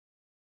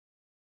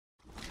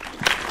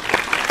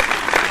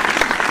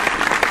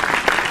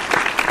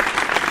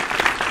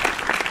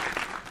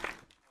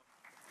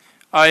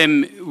I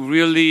am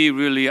really,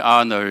 really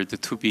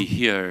honored to be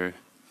here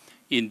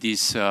in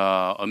this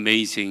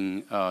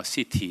amazing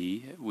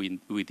city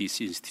with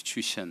this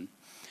institution.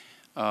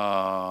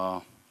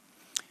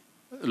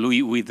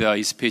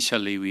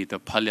 Especially with the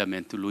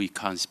Parliament Louis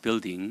Kahn's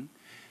building,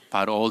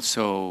 but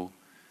also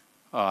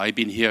I've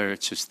been here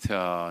just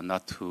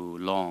not too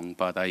long,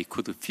 but I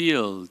could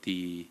feel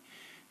the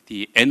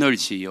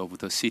energy of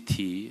the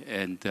city,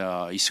 and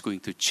it's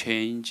going to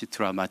change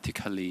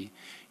dramatically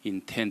in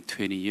 10,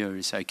 20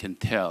 years, I can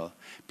tell,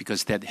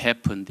 because that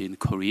happened in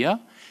Korea,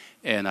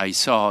 and I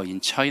saw in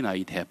China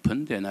it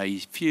happened, and I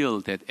feel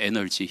that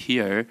energy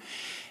here.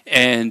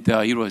 And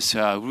it was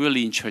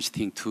really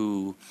interesting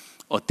to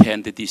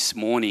attend this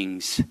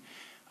morning's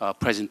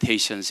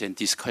presentations and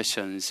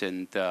discussions,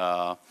 and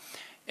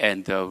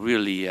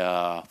really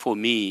for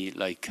me,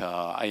 like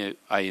I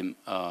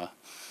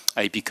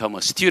become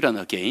a student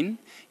again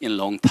in a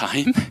long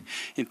time,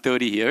 in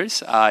 30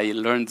 years. I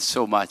learned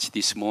so much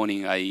this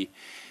morning. I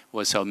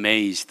was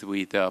amazed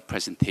with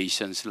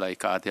presentations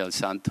like Adele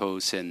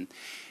Santos, and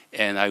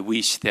I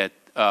wish that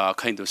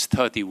kind of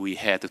study we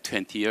had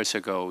 20 years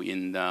ago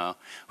in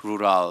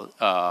rural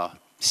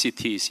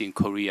cities in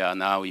Korea.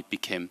 Now it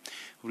became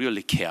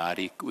really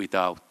chaotic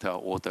without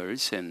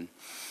orders, and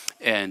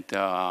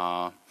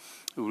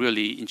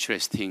really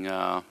interesting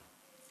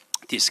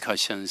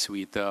discussions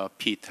with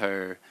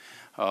Peter,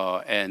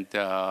 and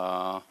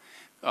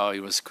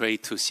it was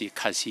great to see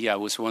Kazi. I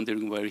was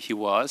wondering where he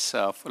was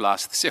for the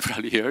last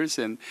several years,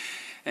 and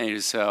it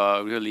was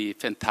a really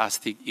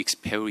fantastic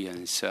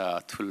experience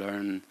to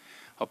learn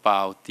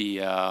about the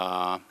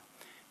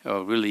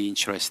really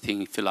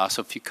interesting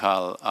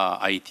philosophical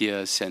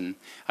ideas. And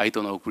I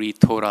didn't agree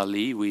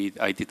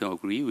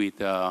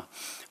with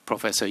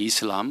Professor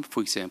Islam,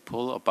 for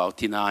example, about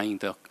denying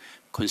the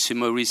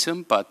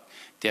consumerism, but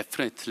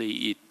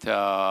definitely it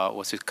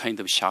was kind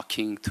of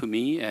shocking to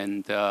me,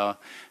 and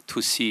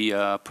to see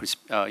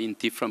in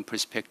different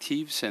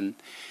perspectives. And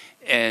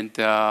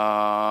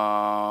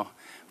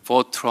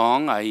Vo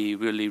Trong, I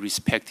really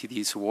respected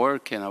his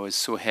work, and I was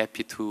so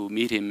happy to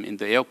meet him in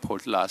the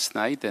airport last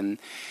night.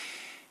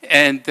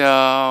 And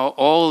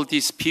all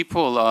these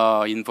people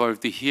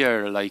involved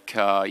here, like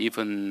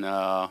even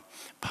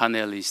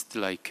panelists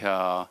like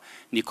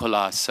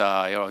Nicolas,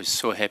 I was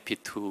so happy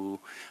to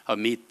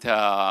meet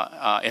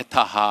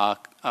Etaha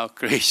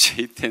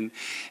graduate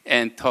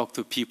and talk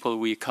to people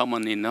we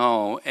commonly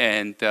know.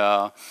 And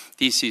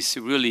this is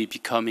really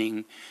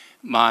becoming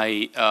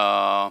my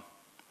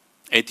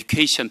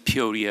education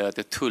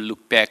period to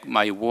look back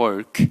my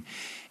work.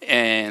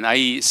 And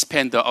I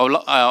spent a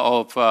lot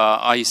of,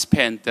 I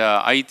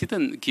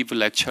didn't give a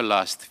lecture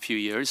last few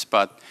years,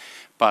 but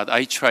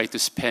I tried to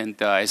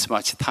spend as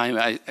much time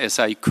as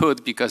I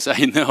could, because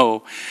I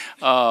know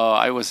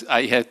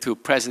I had to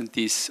present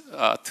this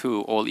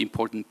to all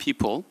important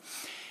people.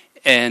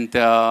 And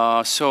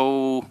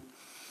so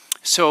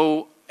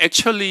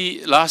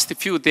actually last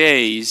few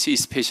days,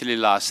 especially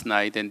last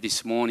night and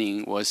this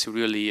morning, was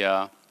really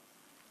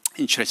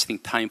interesting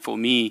time for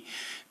me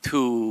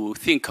to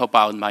think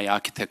about my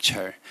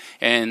architecture.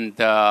 And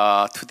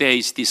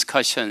today's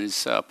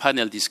discussions,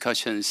 panel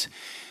discussions,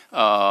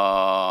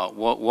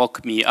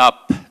 woke me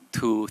up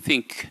to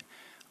think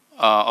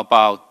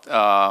about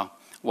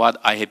what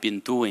I have been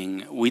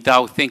doing.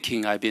 Without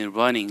thinking, I've been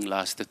running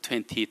last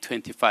 20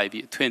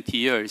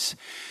 years.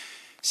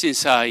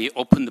 Since I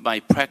opened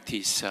my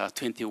practice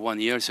 21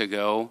 years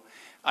ago,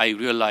 I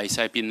realized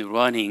I've been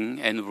running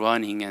and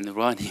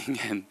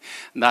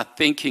not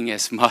thinking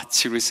as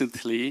much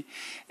recently.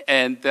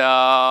 And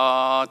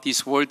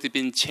this world has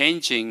been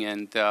changing,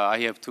 and I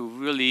have to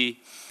really,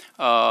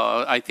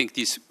 I think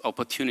this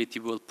opportunity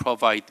will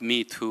provide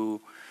me to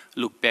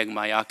look back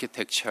my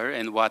architecture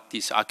and what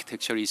this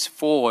architecture is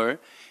for.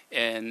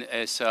 And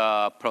as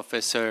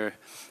Professor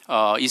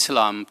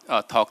Islam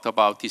talked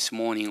about this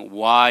morning,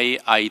 why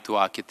I do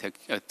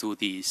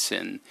this.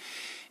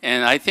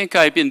 And I think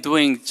I've been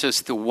doing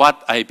just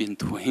what I've been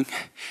doing.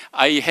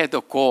 I had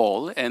a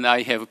goal, and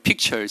I have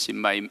pictures in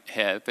my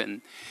head,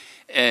 and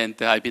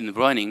I've been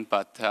running,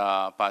 but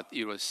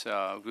it was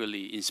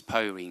really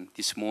inspiring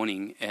this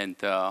morning. And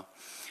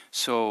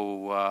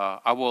so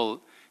I will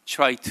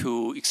try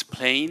to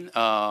explain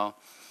my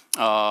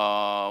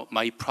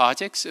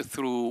projects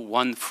through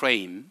one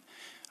frame.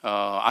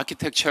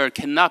 Architecture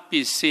cannot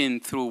be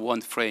seen through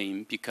one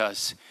frame,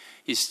 because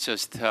it's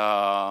just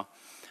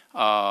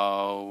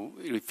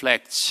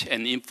reflects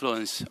and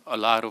influence a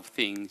lot of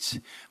things,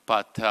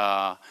 but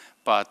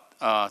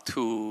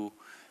to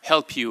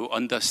help you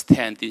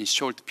understand in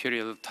short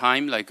period of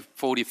time, like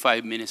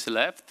 45 minutes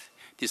left,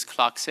 this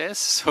clock says,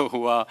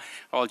 so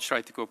I'll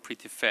try to go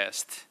pretty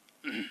fast.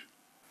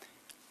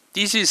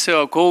 This is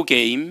a Go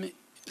game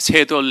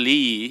Seoul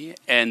Lee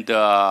and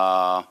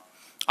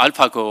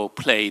AlphaGo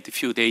played a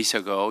few days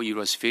ago. It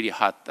was a very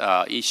hot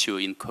issue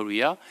in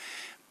Korea.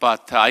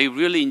 But I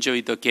really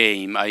enjoyed the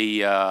game.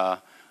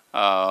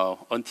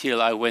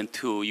 Until I went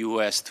to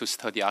US to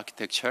study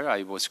architecture.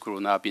 I was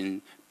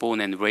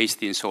born and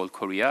raised in Seoul,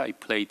 Korea. I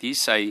played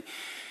this.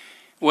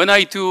 when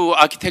I do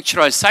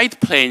architectural site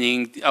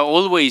planning, I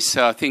always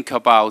think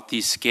about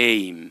this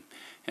game.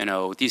 You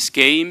know, this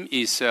game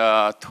is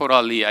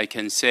totally, I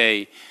can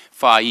say,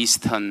 Far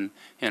Eastern,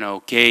 you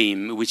know,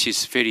 game, which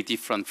is very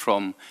different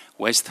from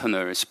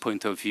Westerners'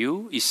 point of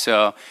view. It's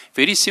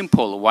very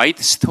simple: white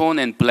stone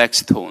and black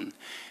stone.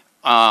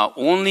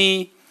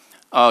 This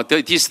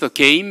is the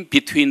game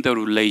between the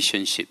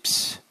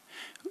relationships.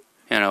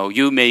 You know,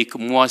 you make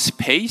more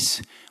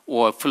space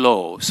or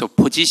flow. So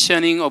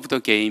positioning of the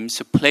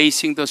games,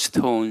 placing the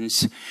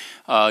stones,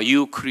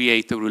 you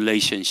create the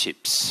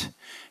relationships.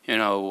 You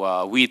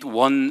know, with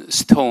one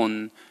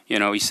stone, you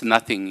know, it's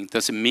nothing, it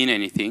doesn't mean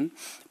anything.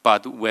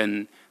 But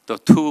when the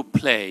two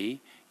play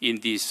in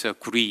this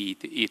grid,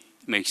 it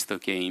makes the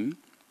game,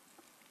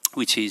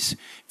 which is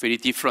very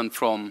different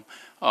from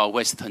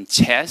Western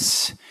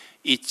chess.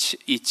 Each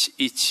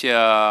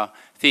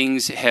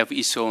things have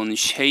its own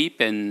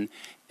shape and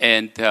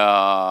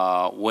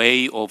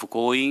way of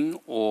going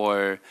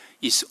or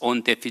its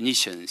own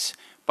definitions.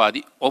 But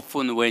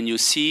often when you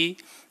see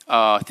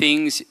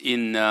things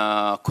in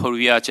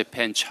Korea,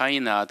 Japan,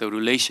 China, the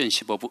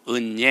relationship of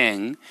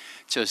eun-yang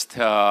just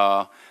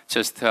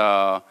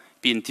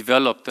been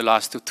developed the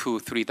last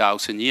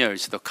 2,000-3,000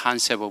 years. The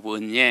concept of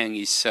eun-yang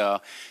is a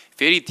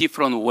very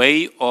different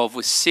way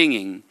of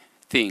seeing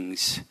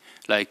things.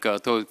 Like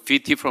the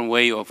different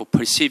way of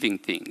perceiving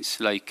things.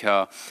 Like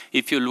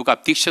if you look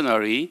up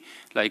dictionary,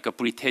 like a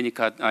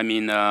Britannica,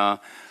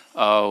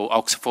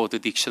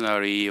 Oxford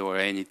Dictionary or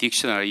any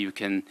dictionary, you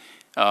can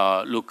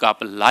look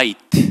up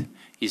light.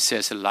 It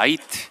says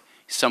light,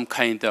 some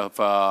kind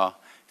of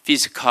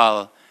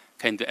physical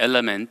kind of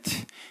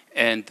element,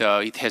 and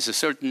it has a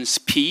certain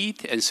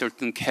speed and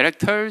certain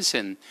characters,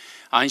 and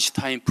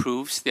Einstein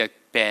proves that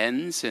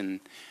bends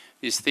and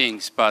these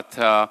things. But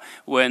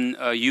when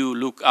you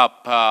look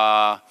up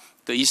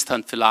the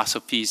Eastern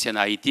philosophies and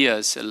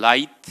ideas,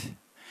 light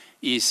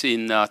is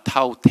in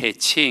Tao Te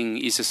Ching,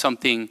 is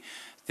something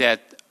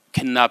that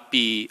cannot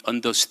be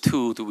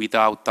understood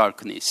without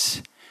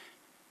darkness.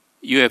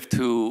 You have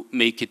to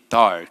make it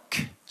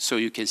dark so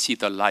you can see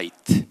the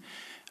light.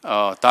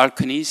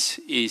 Darkness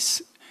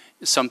is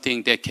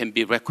something that can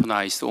be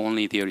recognized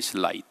only there is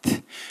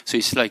light. So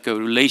it's like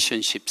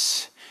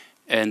relationships,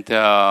 and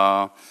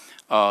the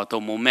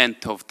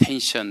moment of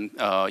tension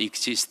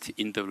exists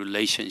in the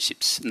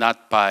relationships,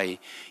 not by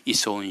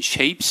its own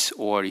shapes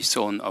or its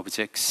own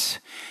objects.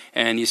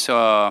 And it's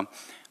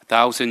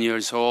 1,000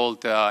 years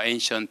old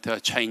ancient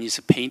Chinese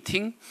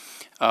painting.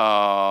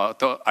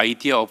 The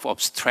idea of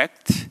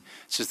abstract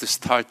just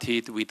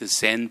started with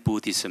Zen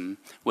Buddhism.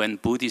 When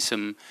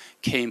Buddhism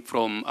came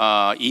from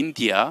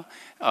India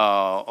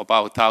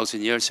about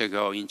 1,000 years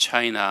ago in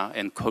China,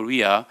 and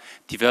Korea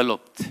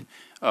developed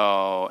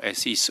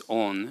as its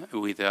own,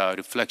 with a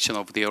reflection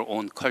of their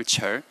own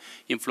culture,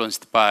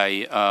 influenced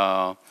by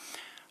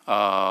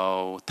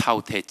Tao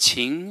Te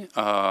Ching.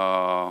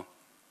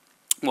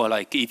 Well,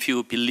 like if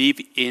you believe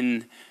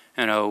in,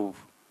 you know,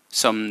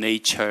 some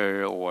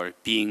nature or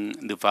being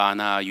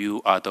nirvana,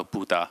 you are the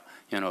Buddha.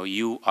 You know,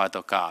 you are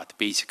the God.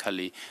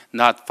 Basically,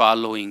 not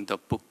following the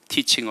book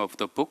teaching of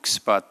the books,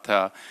 but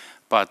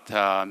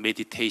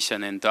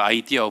meditation, and the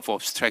idea of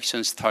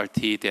abstraction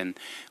started, and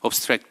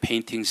abstract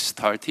paintings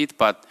started.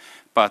 But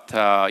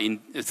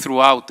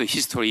throughout the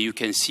history, you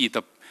can see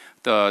the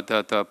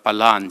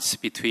balance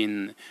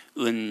between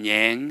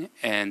eun-yang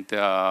and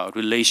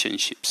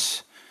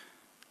relationships.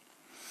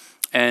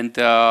 And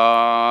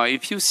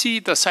if you see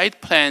the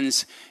site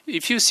plans,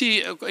 if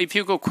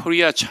you go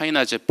Korea,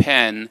 China,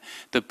 Japan,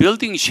 the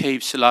building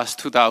shapes last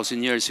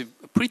 2,000 years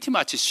pretty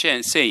much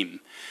same,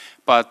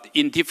 but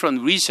in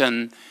different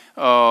region.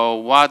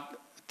 What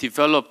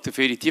developed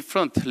very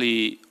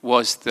differently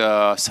was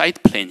the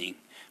site planning,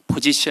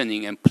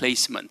 positioning, and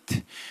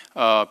placement.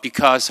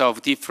 Because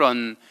of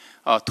different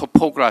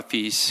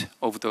topographies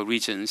of the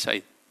regions,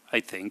 I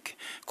think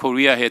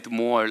Korea had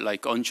more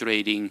like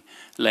undulating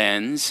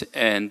lands,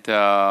 and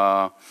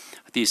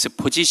this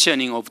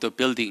positioning of the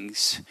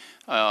buildings,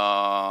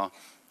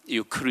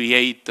 you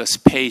create the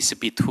space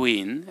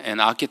between, and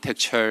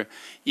architecture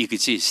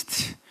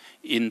exists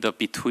in the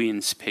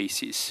between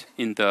spaces,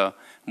 in the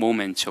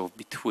moments of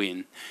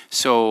between.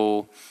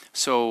 So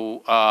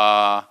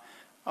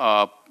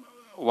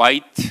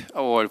white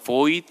or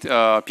void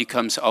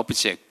becomes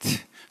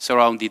object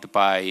surrounded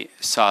by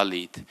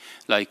solid.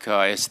 Like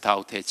as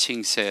Tao Te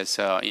Ching says,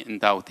 in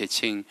Tao Te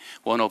Ching,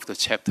 one of the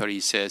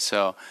chapters says,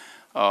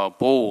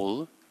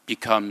 bowl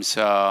becomes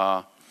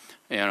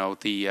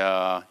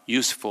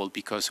useful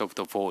because of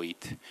the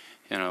void.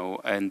 You know,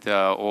 and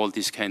all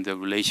these kind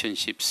of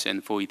relationships,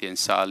 and void and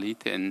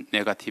solid, and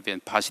negative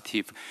and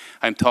positive.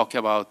 I'm talking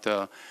about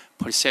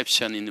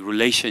perception in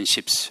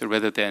relationships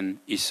rather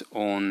than its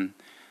own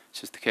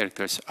just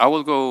characters. I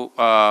will go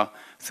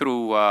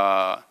through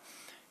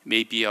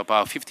maybe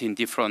about 15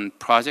 different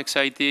projects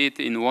I did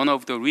in one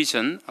of the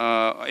region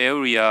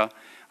area,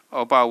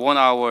 about 1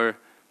 hour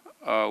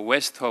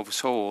west of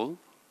Seoul.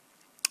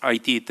 I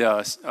did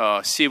a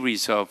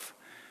series of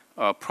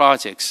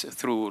projects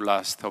through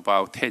last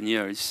about 10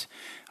 years.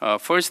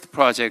 First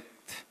project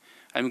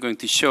I'm going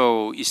to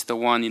show is the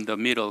one in the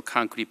middle,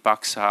 concrete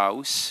box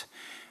house.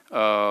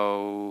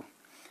 And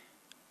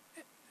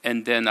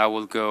then I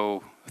will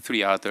go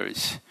 3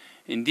 others.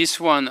 In this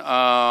one,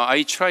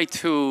 I try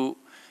to,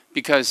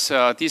 because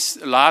this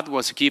lot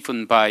was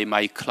given by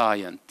my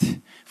client,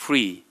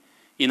 free.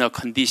 In a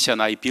condition,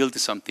 I build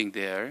something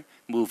there,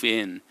 move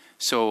in.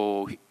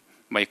 So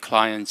my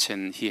clients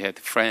and he had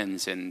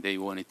friends, and they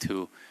wanted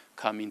to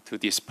come into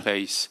this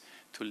place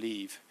to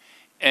live.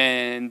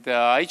 And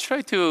I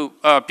try to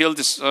build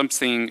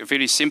something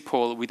very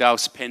simple without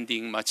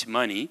spending much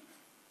money.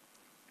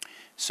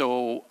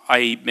 So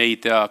I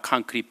made a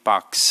concrete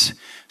box.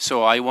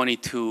 So I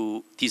wanted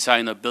to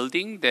design a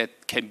building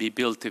that can be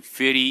built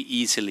very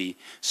easily.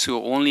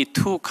 So only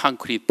 2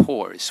 concrete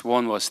pours.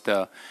 One was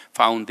the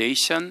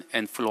foundation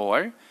and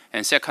floor,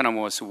 and second one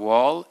was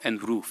wall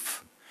and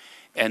roof.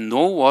 And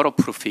no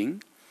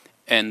waterproofing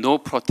and no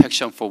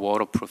protection for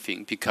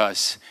waterproofing,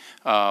 because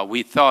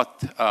we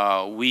thought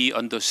we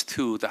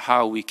understood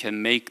how we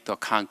can make the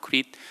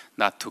concrete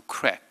not to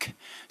crack.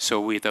 So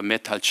with a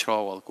metal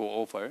trowel go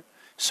over.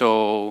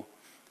 So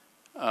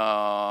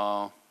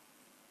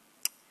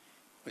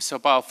it's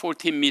about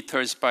 14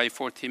 meters by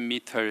 14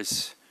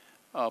 meters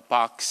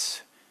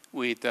box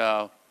with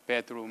a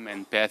bedroom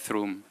and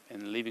bathroom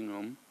and living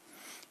room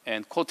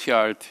and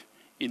courtyard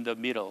in the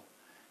middle.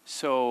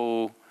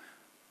 So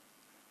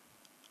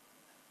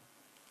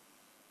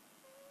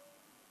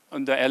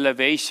on the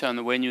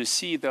elevation, when you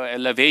see the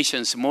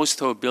elevations,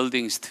 most of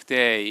buildings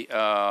today,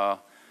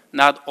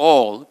 not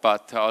all,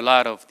 but a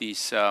lot of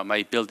these,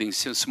 my buildings,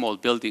 small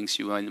buildings,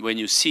 when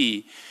you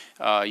see,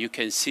 you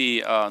can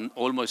see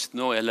almost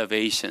no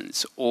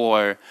elevations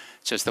or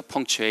just the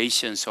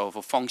punctuations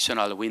of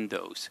functional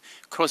windows.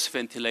 Cross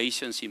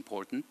ventilation is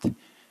important,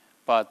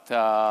 but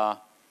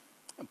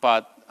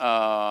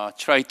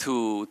try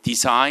to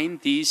design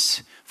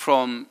these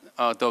from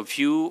the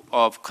view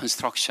of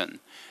construction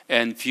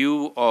and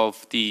view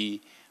of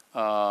the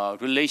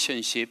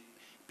relationship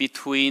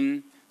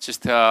between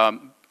just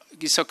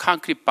it's a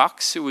concrete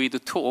box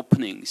with 2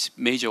 openings,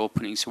 major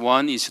openings.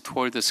 One is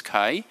toward the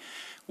sky,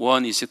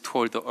 one is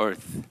toward the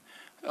earth.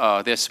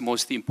 That's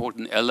most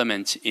important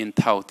element in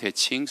Tao Te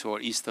Ching's or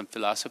Eastern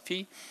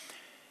philosophy.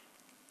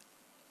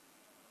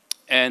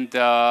 And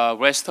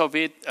rest of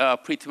it,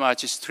 pretty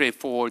much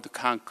straightforward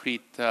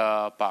concrete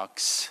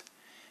box.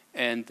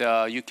 And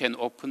you can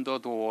open the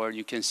door,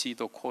 you can see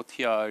the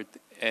courtyard,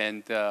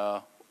 and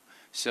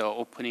so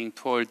opening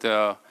toward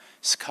the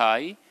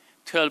sky,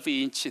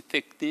 12-inch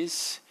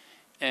thickness,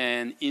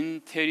 and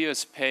interior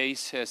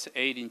space has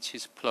 8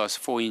 inches plus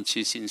 4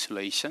 inches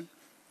insulation.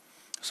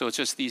 So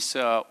just this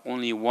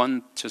only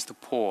one, just a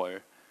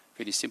pour,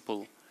 very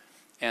simple.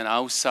 And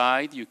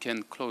outside, you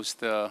can close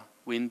the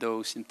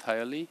windows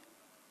entirely.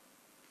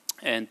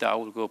 And I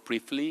will go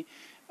briefly.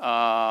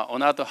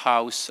 Another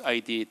house I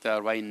did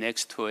right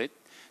next to it,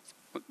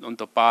 on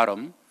the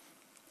bottom,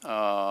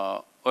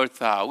 Earth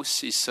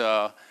House is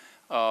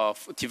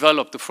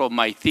developed from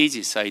my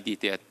thesis I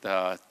did at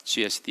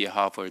GSD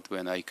Harvard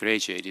when I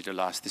graduated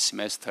last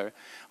semester.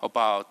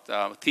 About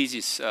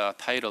thesis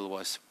title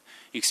was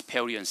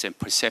Experience and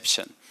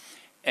Perception,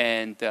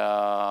 and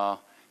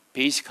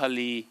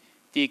basically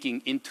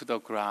digging into the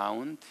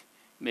ground,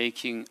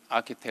 making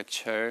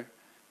architecture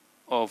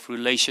of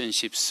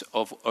relationships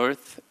of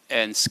earth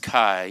and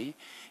sky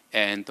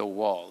and the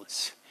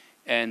walls.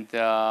 And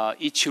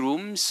each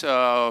room's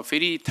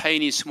very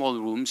tiny, small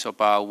rooms,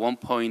 about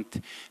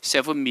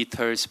 1.7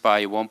 meters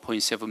by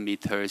 1.7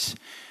 meters,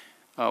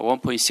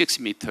 1.6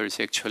 meters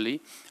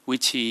actually,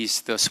 which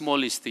is the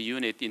smallest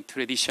unit in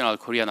traditional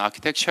Korean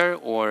architecture,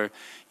 or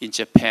in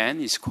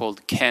Japan it's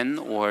called ken,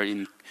 or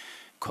in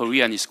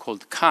Korean it's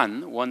called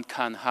kan, 1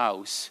 kan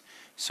house.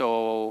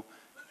 So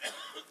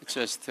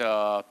just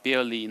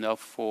barely enough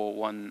for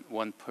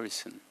one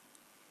person.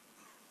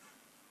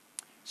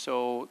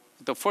 So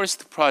the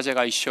first project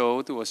I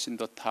showed was in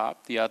the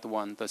top. The other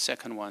one, the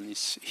second one,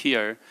 is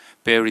here,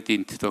 buried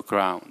into the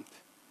ground.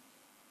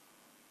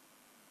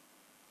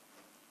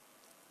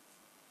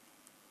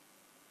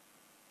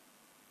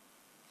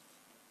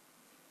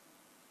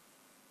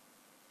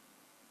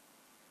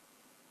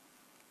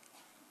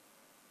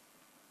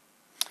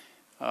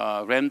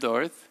 Rammed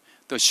earth.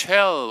 The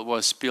shell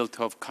was built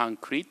of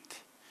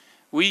concrete.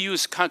 We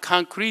use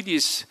concrete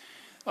is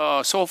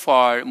so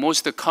far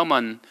most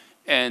common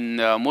and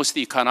most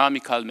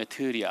economical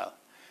material.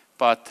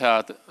 But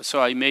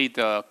so I made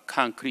a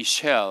concrete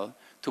shell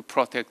to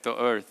protect the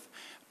earth.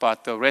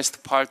 But the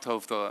rest part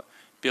of the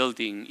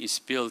building is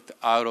built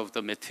out of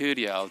the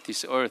material,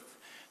 this earth,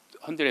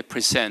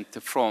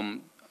 100%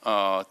 from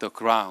the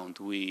ground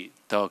we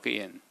dug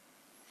in.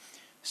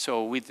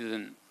 So we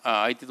didn't,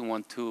 I didn't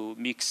want to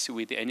mix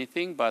with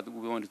anything, but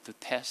we wanted to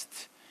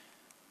test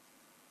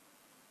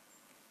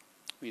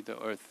with the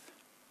earth.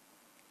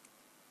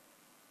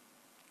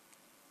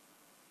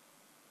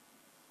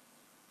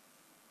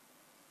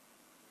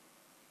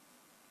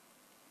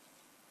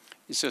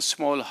 It's a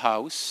small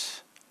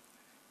house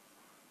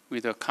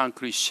with a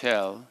concrete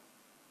shell.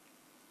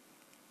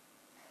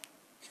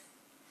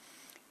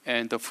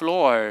 And the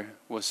floor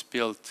was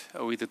built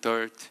with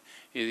dirt.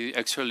 It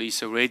actually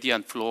is a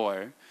radiant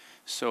floor,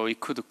 so it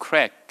could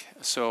crack.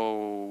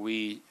 So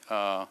we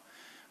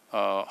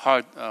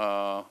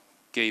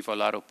gave a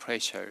lot of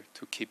pressure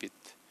to keep it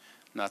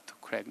not to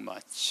crack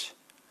much.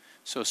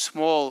 So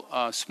small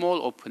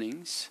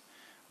openings,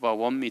 about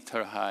 1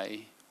 meter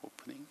high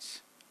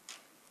openings.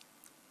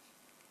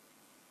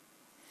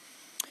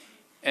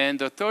 And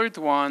the third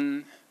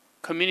one,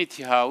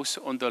 community house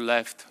on the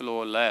left,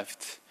 lower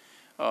left,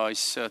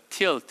 is a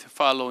tilt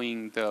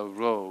following the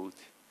road.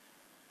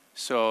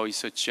 So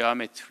it's a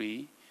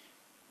geometry,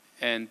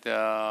 and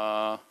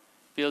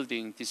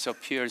building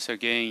disappears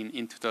again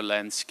into the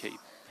landscape.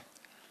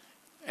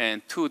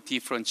 And two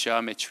different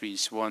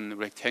geometries, one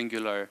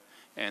rectangular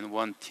and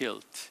one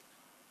tilt.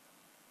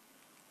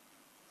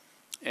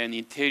 And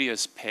interior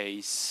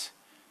space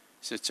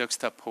is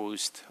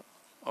juxtaposed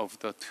of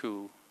the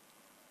two.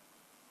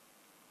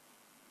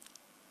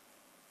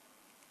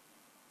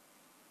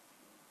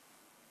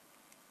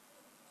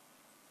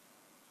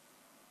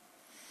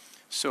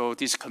 So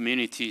this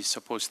community is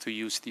supposed to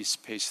use this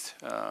space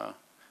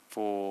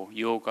for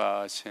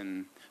yogas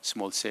and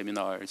small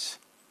seminars.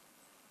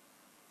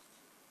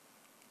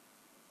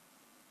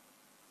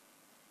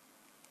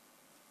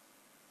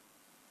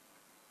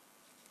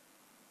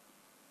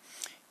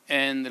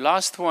 And the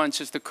last one,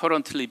 just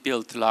currently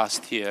built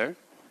last year,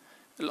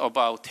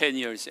 about 10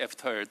 years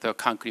after the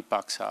concrete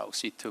box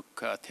house. It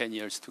took 10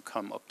 years to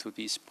come up to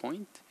this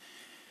point.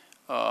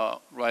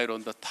 Right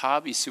on the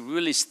top is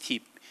really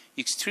steep,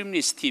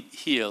 extremely steep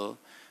hill.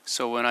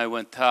 So when I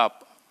went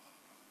up,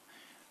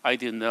 I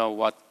didn't know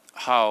what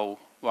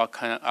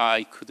kind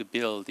I could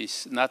build.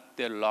 It's not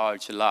that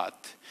large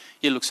lot.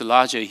 It looks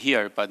larger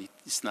here, but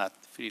it's not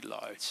very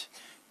large.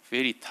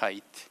 Very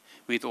tight,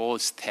 with all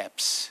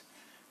steps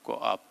go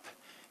up.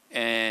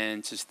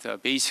 And just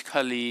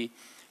basically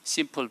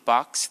simple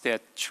box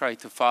that try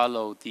to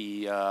follow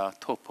the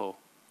topo.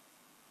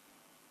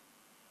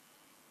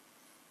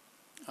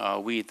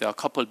 With a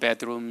couple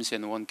bedrooms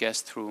and one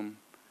guest room,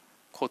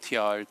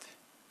 courtyard.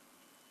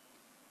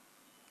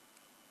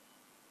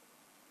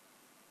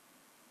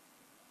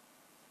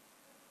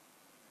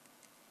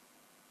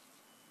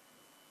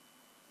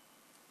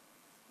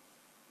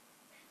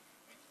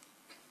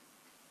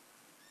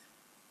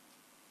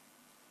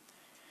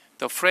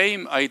 The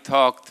frame I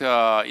talked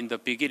in the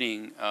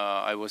beginning,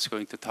 I was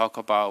going to talk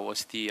about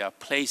was the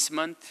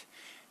placement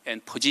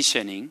and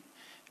positioning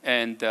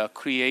and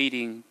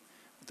creating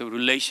the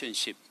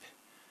relationship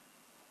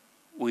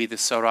with the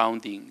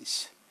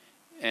surroundings.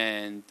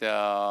 And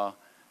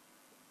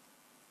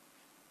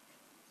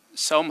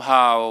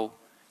somehow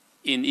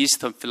in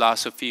Eastern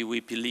philosophy,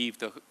 we believe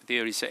that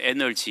there is an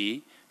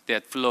energy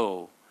that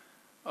flows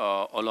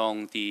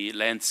along the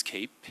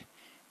landscape,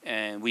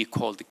 and we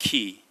call the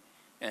ki.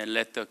 And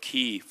let the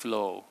ki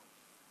flow.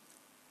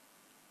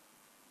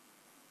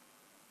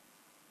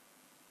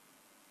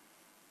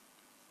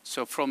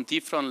 So from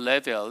different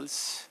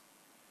levels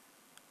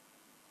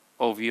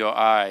of your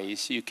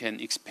eyes, you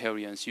can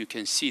experience, you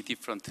can see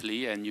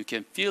differently, and you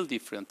can feel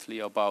differently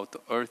about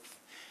the earth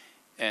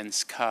and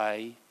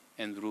sky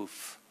and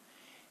roof.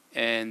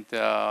 And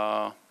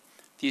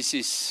this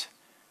is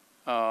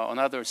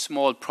another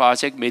small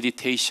project,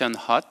 meditation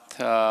hut,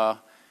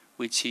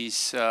 which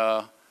is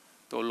the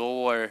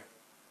lower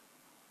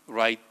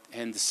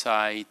right-hand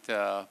side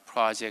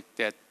project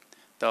that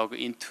dug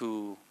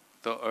into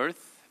the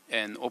earth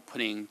and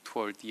opening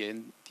toward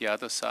the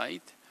other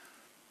side.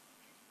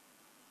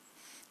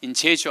 In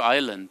Jeju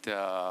Island,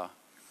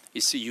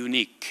 it's a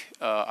unique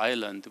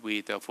island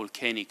with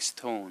volcanic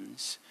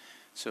stones.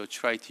 So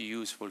try to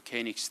use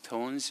volcanic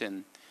stones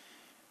and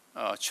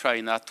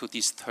try not to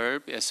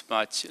disturb as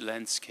much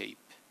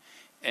landscape,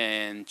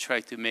 and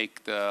try to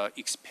make the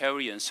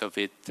experience of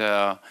it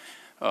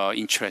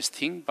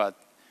interesting, but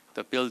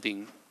the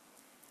building,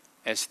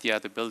 as the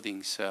other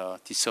buildings,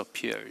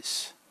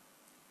 disappears.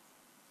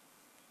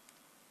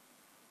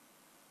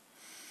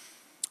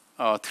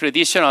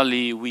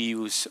 Traditionally, we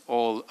use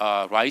all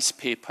rice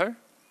paper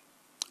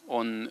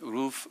on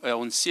roof,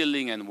 on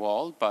ceiling and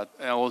wall, but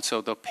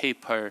also the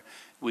paper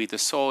with the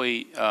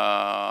soy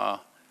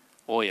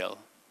oil.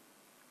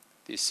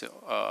 This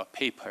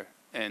paper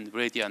and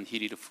radiant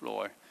heated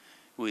floor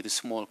with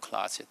small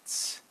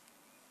closets.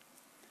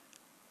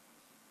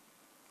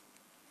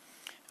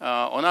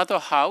 Another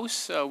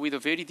house with a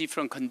very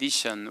different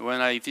condition.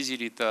 When I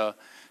visited the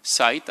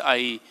site,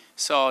 I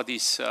saw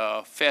this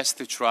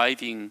fast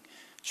driving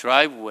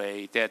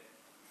driveway that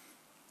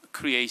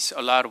creates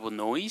a lot of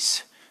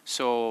noise.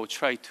 So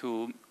try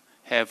to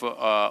have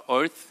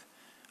earth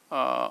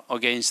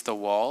against the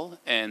wall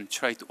and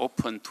try to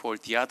open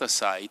toward the other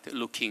side,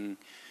 looking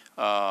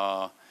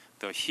the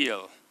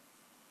hill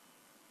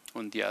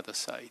on the other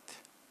side.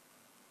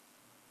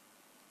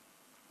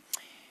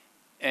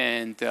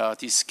 And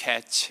this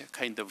sketch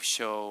kind of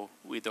show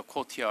with the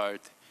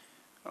courtyard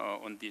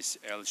on this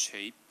L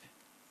shape.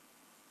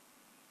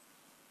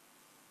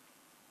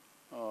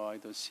 I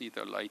don't see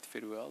the light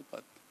very well,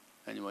 but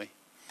anyway.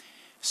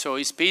 So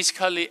it's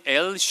basically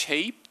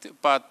L-shaped,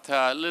 but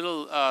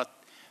little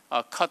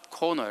cut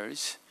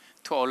corners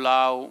to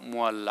allow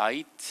more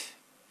light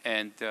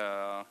and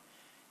a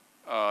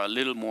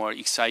little more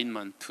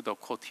excitement to the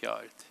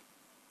courtyard.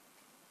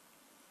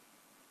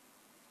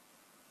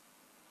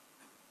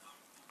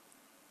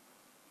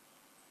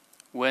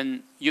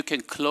 When you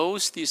can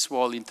close this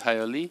wall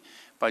entirely,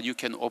 but you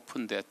can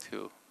open that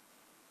too.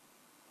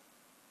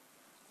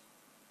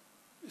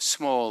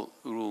 Small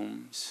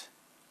rooms,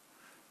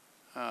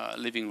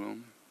 living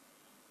room.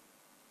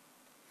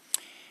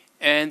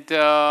 And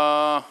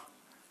I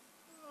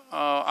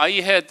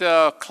had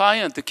a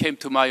client that came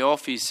to my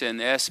office and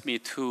asked me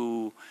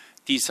to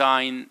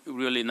design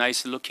really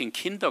nice looking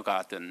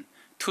kindergarten,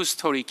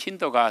 2-story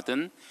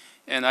kindergarten.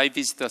 And I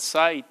visited the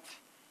site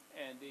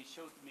and they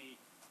showed me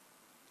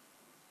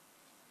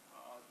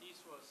this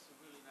was a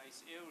really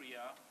nice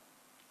area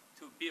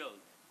to build.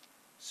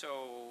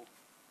 So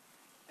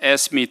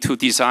asked me to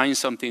design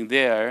something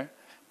there.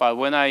 But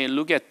when I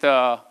look at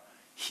the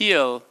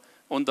hill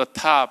on the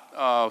top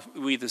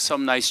with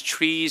some nice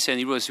trees, and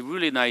it was a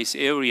really nice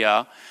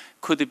area,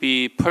 could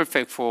be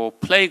perfect for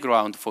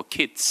playground for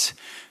kids.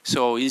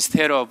 So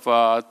instead of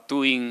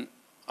doing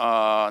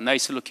a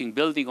nice looking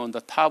building on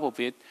the top of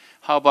it,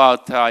 how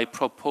about I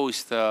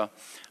proposed a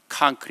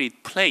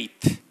concrete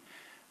plate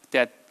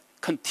that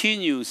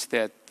continues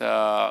that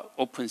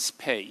open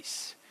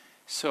space.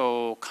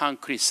 So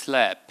concrete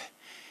slab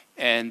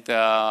and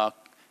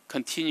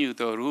continue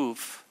the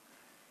roof.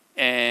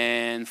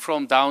 And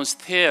from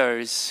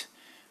downstairs,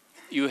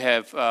 you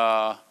have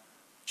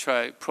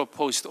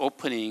proposed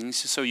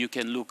openings so you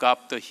can look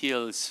up the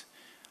hills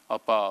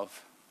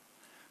above.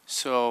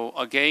 So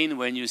again,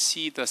 when you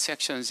see the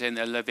sections and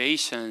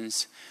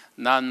elevations,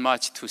 not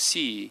much to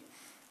see.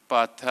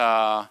 But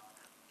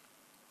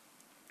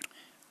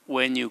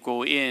when you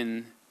go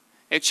in,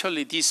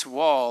 actually this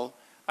wall,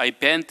 I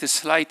bent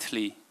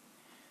slightly.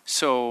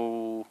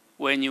 So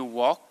when you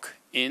walk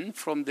in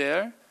from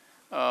there,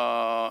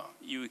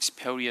 you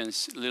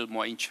experience a little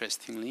more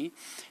interestingly.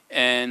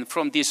 And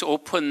from this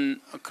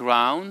open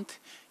ground,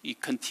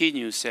 it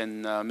continues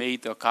and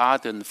made a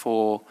garden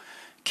for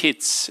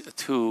kids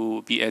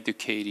to be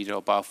educated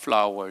about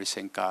flowers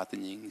and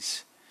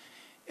gardenings.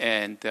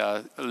 And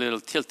a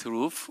little tilt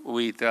roof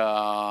with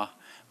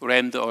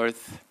rammed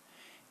earth.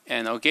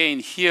 And again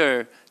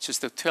here,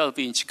 just a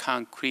 12-inch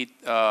concrete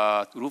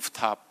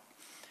rooftop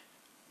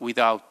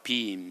without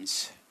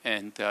beams.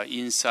 And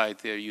inside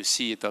there you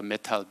see the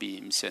metal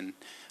beams and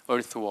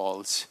earth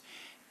walls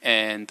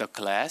and the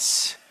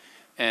glass.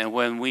 And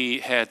when we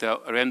had a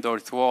rammed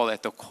earth wall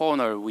at the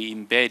corner, we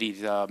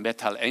embedded a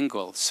metal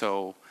angle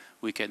so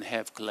we can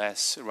have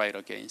glass right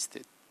against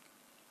it.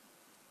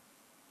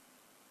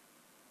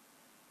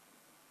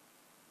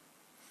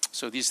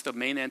 So this is the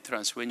main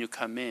entrance. When you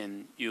come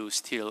in, you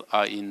still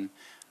are in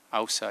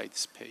outside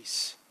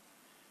space.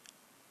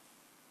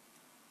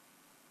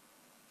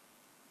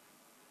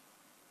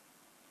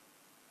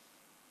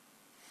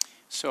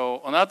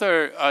 So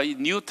another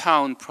new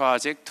town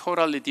project,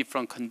 totally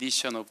different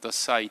condition of the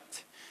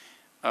site.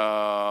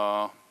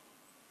 It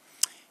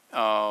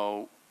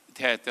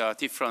had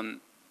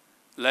different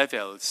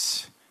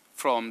levels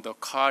from the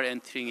car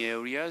entering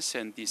areas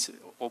and this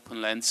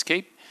open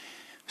landscape.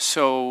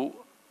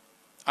 So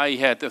I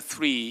had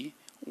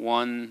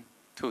 1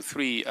 to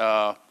 3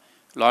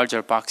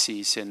 larger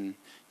boxes and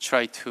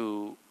tried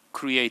to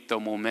create the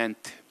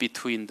moment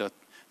between the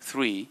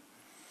 3,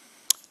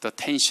 the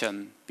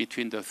tension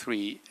between the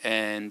 3,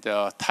 and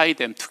tie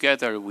them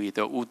together with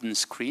a wooden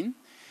screen.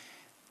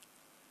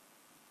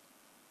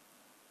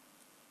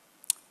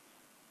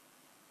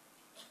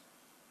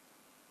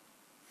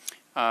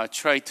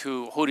 Try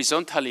to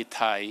horizontally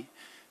tie,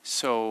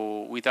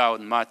 so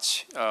without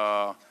much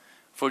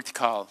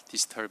vertical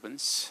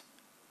disturbance.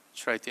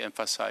 Try to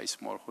emphasize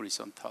more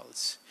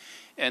horizontals.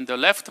 And the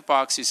left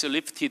box is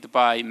lifted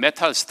by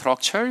metal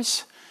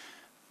structures,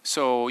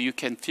 so you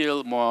can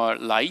feel more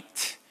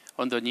light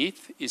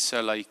underneath. It's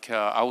like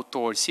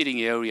outdoor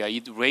sitting area.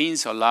 It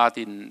rains a lot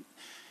in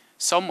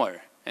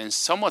summer, and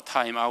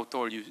summertime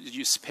outdoor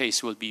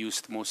space will be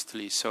used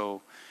mostly,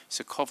 so it's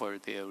a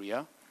covered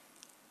area.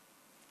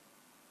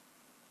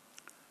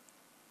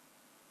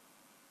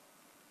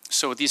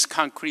 So this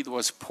concrete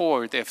was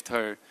poured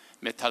after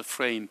metal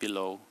frame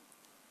below.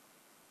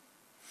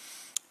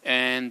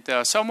 And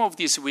some of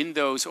these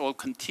windows all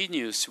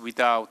continuous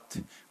without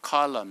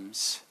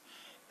columns.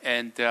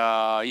 And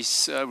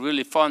it's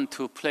really fun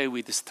to play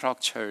with the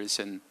structures.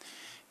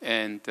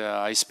 And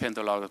I spend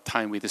a lot of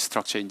time with the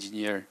structure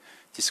engineer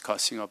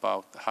discussing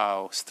about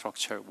how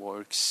structure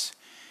works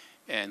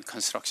and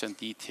construction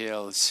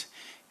details.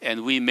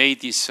 And we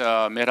made this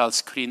metal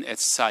screen at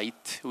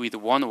site with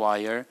 1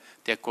 wire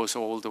that goes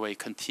all the way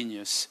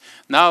continuous.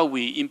 Now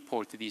we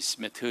import this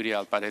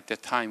material, but at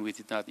that time we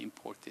did not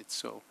import it,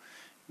 so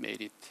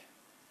made it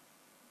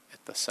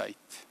at the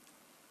site.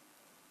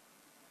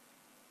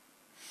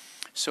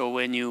 So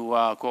when you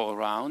go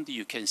around,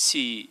 you can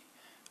see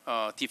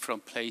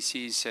different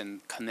places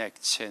and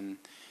connect, and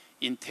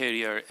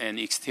interior and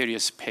exterior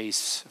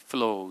space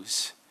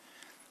flows,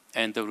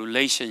 and the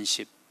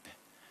relationship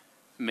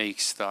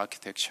makes the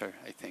architecture,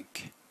 I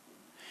think.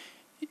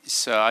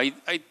 So I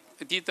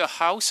did the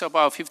house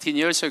about 15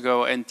 years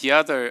ago, and the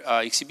other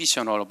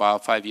exhibition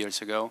about 5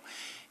 years ago.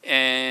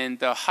 And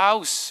the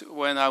house,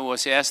 when I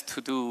was asked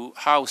to do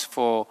house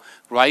for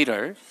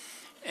writer,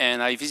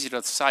 and I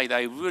visited the site,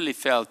 I really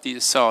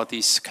saw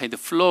this kind of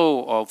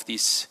flow of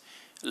this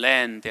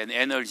land and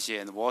energy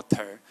and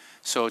water.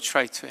 So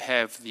try to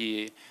have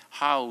the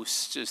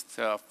house just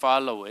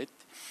follow it.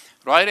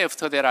 Right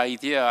after that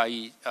idea,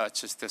 I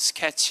just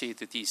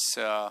sketched this.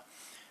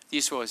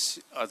 This was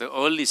the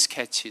early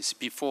sketches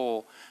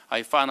before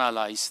I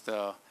finalized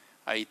the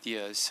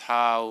ideas,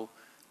 how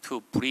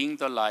to bring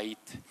the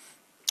light.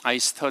 I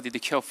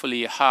studied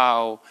carefully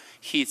how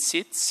he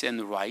sits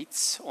and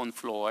writes on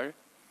floor.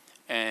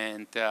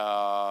 And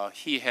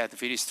he had a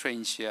very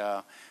strange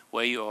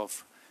way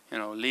of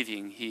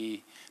living.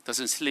 He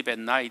doesn't sleep at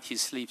night, he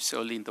sleeps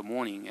early in the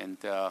morning. And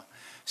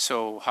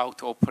so how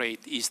to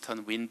operate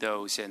eastern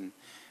windows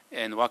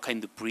and what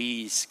kind of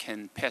breeze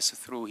can pass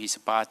through his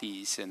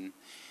bodies,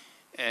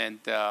 and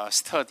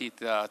studied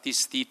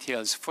these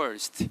details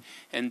first.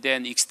 And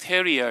then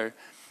exterior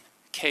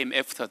came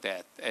after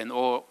that. And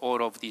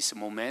all of these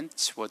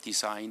moments were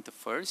designed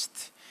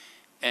first.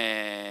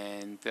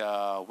 And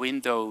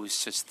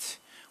windows just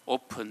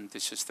opened,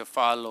 just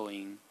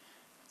following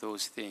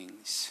those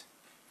things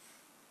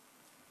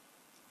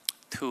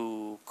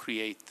to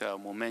create the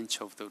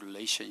momentum of the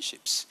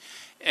relationships.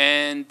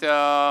 And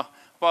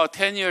about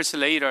 10 years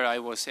later, I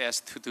was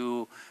asked to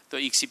do the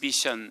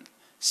exhibition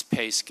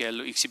space,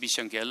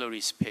 exhibition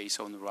gallery space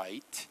on the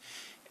right.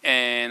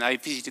 And I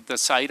visited the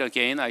site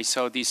again. I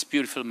saw these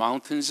beautiful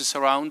mountains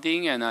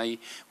surrounding, and I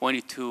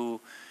wanted to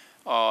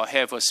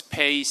have a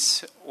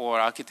space or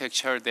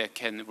architecture that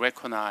can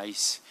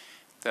recognize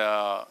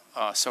the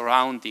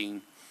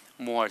surrounding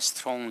more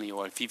strongly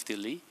or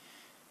vividly.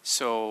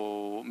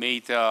 So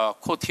made a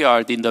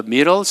courtyard in the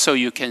middle, so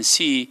you can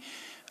see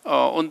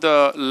on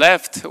the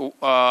left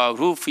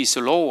roof is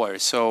lower.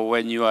 So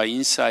when you are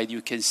inside,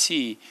 you can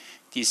see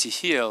this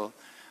hill.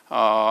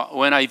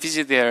 When I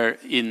visited there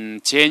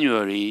in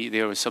January,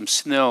 there was some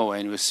snow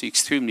and it was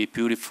extremely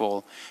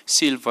beautiful,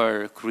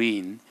 silver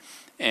green.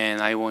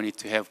 And I wanted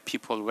to have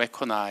people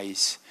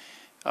recognize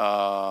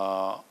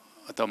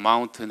the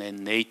mountain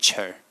and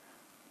nature.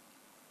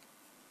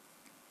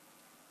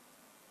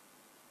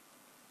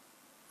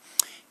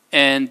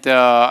 And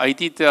I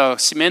did a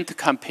cement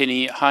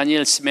company,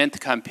 Hanyel Cement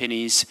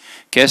Company's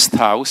guest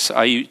house.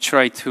 I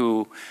tried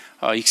to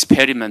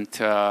experiment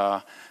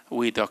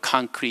with the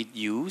concrete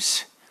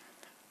use.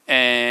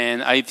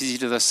 And I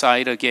visited the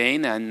site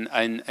again,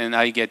 and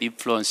I get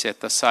influence at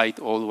the site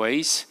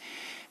always.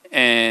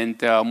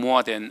 And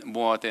more than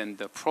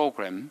the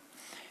program,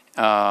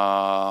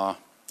 I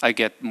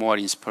get more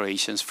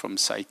inspirations from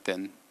site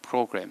than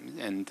program.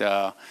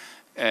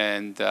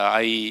 And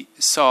I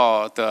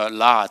saw the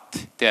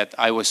lot that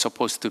I was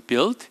supposed to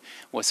build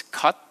was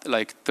cut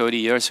like 30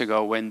 years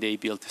ago when they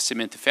built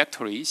cement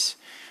factories.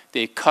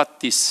 They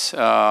cut this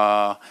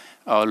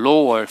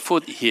lower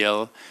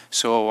foothill,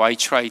 so I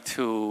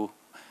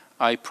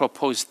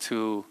proposed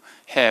to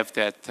have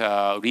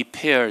that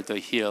repair the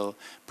hill,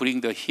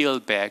 bring the hill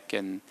back,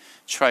 and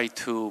try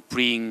to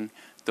bring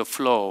the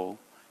flow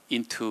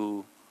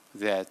into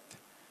that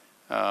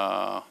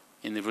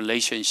in the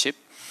relationship.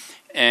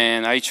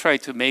 And I try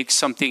to make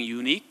something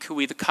unique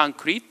with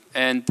concrete.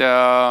 And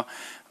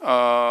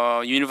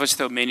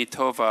University of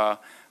Manitoba,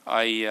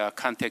 I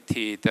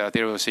contacted,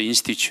 there was an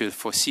institute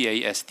for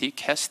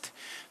CAST,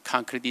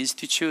 Concrete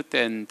Institute,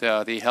 and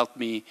they helped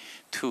me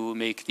to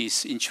make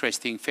this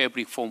interesting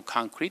fabric foam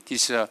concrete.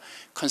 This is a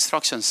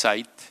construction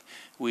site.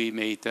 We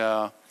made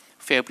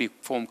fabric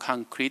foam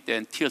concrete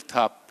and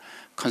tilt-top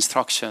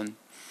construction.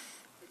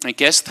 A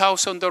guest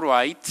house on the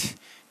right,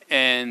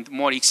 and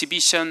more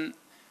exhibition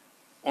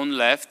on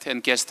left,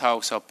 and guest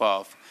house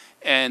above.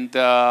 And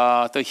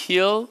the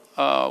hill,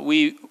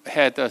 we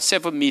had a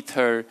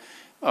 7-meter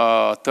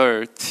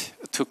dirt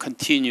to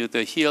continue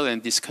the hill,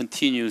 and this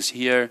continues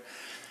here.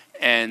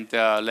 And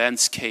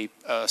landscape,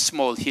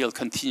 small hill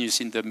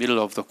continues in the middle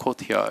of the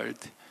courtyard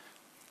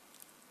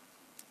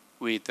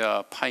with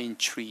pine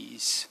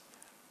trees.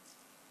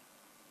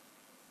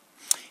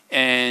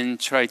 And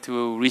try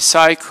to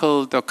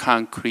recycle the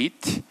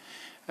concrete.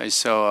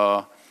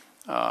 So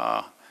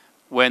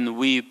when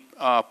we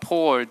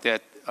poured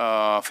that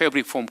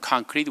fabric foam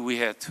concrete, we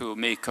had to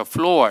make a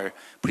floor,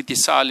 pretty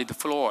solid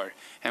floor.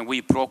 And we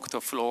broke the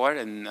floor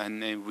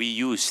and we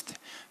used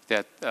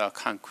that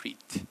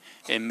concrete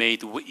and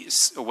made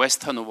a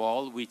western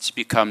wall, which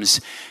becomes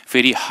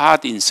very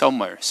hot in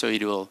summer, so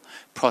it will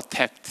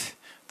protect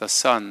the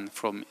sun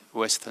from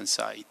western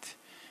side.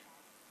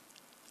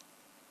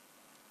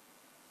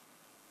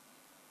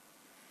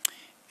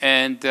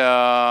 And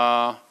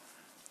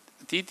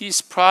did this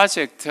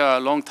project a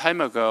long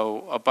time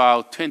ago,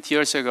 about 20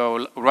 years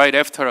ago, right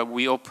after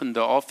we opened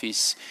the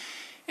office.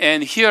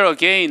 And here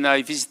again,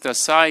 I visited the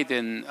site,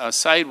 and a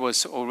site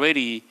was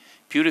already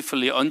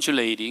beautifully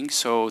undulating,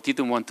 so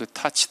didn't want to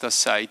touch the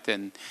site.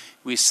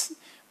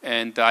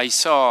 And I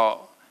saw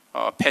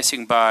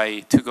passing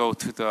by to go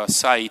to the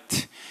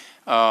site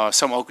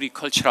some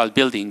agricultural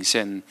buildings,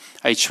 and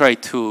I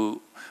tried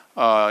to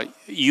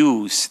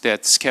use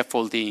that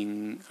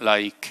scaffolding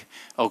like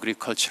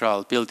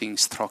agricultural building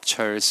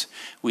structures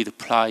with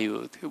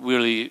plywood,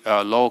 really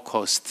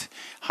low-cost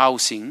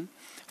housing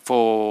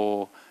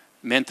for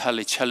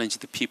mentally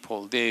challenged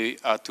people. They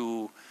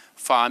do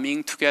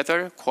farming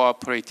together,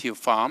 cooperative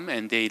farm,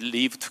 and they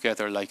live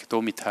together like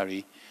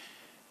dormitory.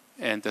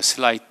 And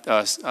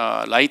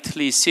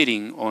lightly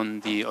sitting on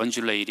the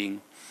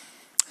undulating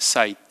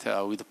site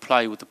with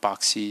plywood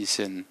boxes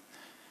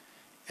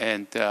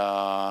and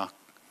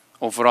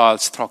overall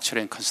structure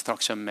and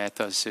construction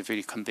methods are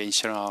very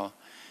conventional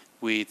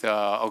with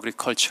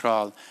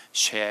agricultural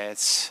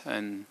sheds,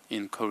 and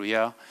in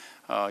Korea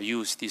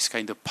use this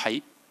kind of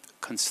pipe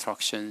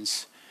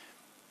constructions.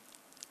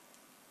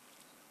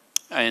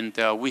 And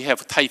we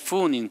have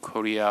typhoon in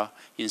Korea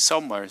in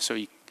summer, so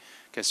it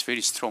gets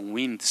very strong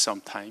wind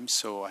sometimes.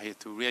 So I had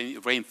to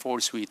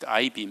reinforce with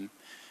I-beam.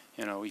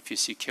 You know, if you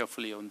see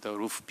carefully on the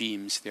roof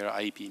beams, there are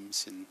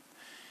I-beams,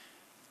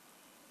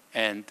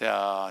 and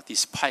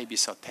this pipe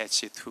is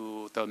attached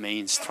to the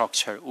main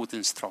structure,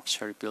 wooden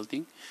structure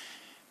building,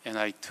 and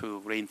I had to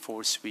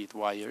reinforce with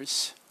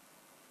wires.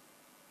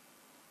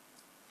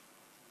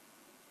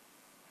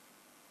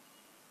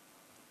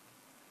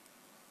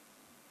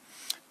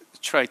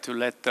 Try to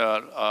let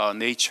the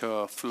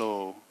nature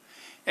flow.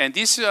 And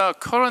this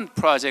current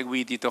project,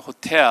 we did a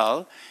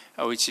hotel,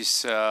 which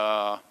is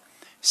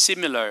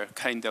similar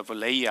kind of a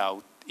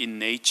layout in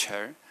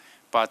nature,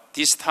 but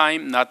this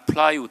time not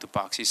plywood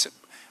boxes.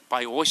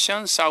 By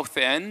ocean, south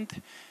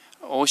end,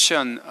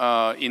 ocean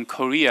in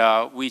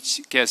Korea,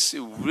 which gets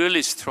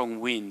really strong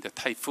wind. The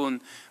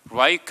typhoon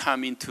right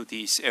come into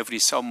this every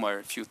summer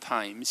a few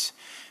times.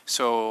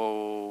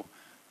 So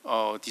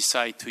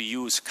decide to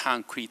use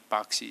concrete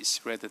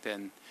boxes rather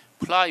than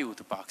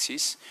plywood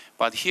boxes.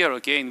 But here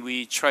again,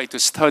 we try to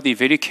study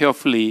very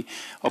carefully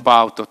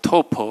about the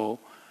topo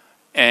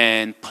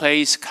and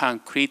place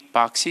concrete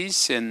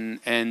boxes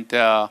and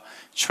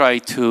try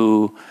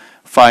to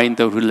find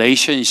the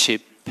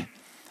relationship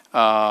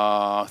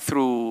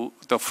through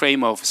the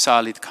frame of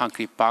solid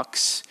concrete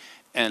box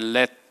and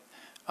let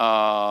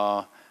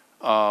the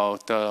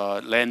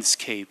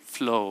landscape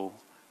flow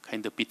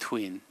kind of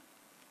between.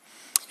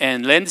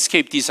 And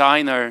landscape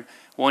designer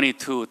wanted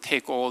to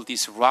take all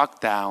this rock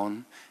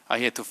down. I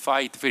had to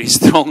fight very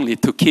strongly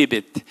to keep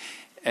it.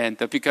 And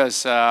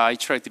because I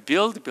tried to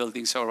build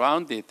buildings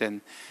around it,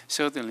 and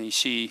certainly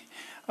she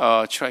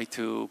tried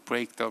to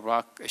break the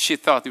rock. She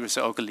thought it was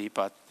ugly,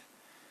 but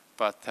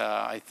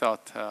I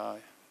thought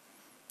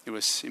it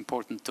was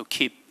important to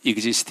keep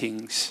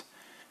existing.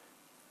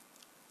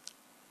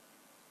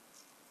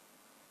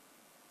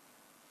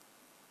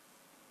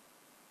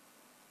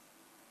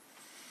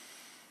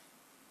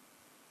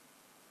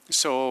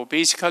 So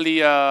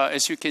basically,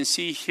 as you can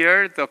see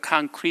here, the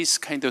concrete is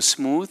kind of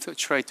smooth.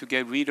 Try to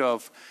get rid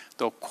of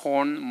the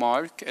corn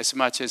mark as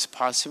much as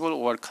possible,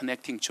 or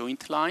connecting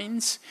joint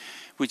lines,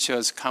 which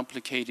is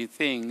complicated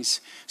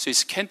things. So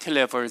it's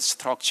cantilevered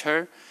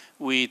structure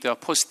with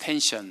post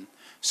tension.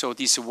 So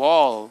this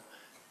wall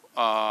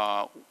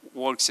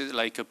works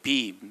like a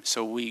beam.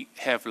 So we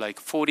have like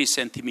 40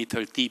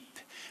 centimeter deep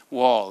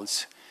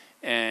walls,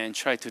 and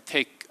try to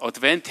take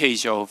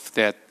advantage of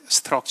that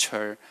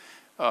structure.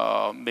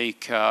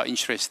 Make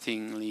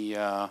interestingly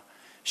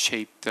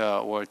shaped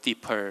or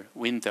deeper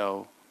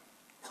window.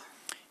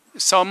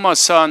 Summer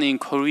sun in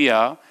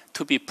Korea,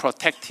 to be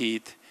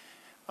protected,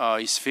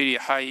 is very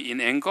high in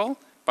angle,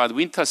 but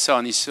winter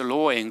sun is a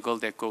low angle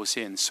that goes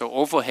in. So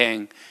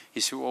overhang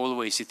is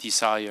always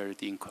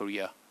desired in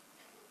Korea.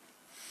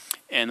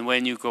 And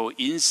when you go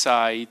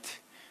inside,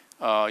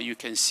 you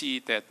can see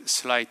that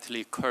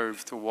slightly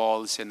curved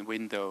walls and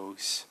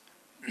windows.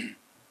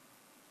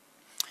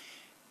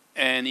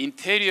 And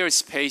interior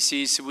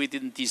spaces, we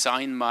didn't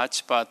design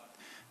much, but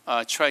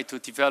try to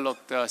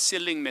develop the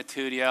ceiling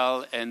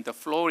material and the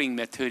flooring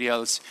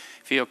materials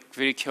very,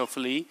 very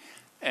carefully.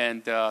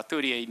 And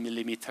 38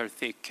 millimeter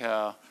thick,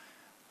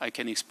 I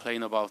can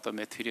explain about the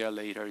material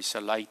later. It's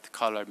a light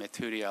color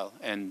material.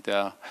 And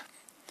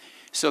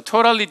so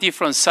totally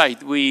different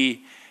site.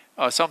 We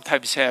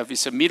sometimes have,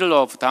 it's the middle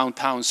of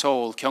downtown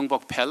Seoul,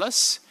 Gyeongbok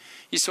Palace.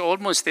 It's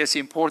almost as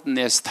important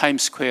as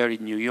Times Square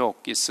in New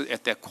York. It's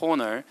at that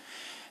corner.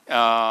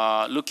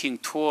 Looking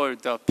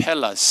toward the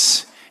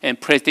palace and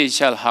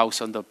presidential house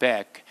on the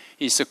back.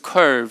 It's a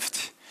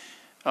curved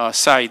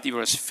site. It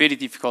was very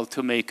difficult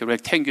to make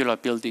rectangular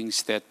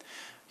buildings that,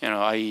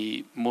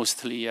 I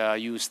mostly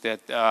use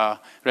that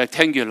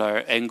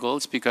rectangular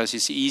angles because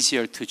it's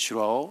easier to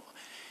draw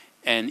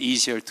and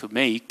easier to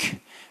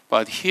make.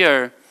 But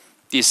here,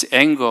 this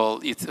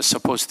angle, it's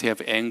supposed to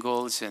have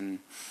angles, and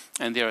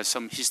there are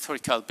some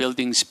historical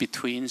buildings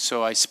between,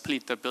 so I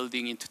split the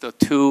building into the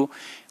two,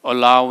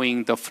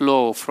 allowing the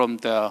flow from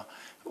the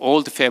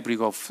old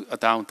fabric of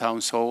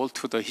downtown Seoul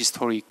to the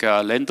historic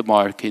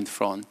landmark in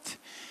front.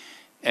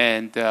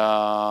 and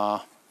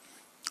a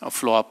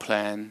floor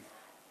plan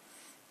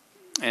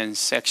and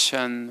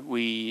section.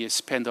 We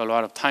spend a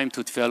lot of time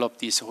to develop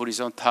these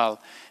horizontal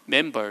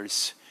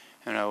members,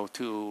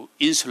 to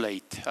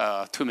insulate,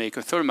 to make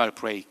a thermal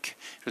break.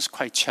 It was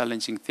quite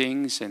challenging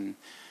things and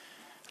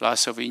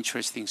lots of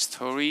interesting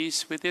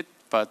stories with it.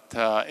 But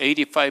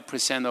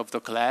 85% of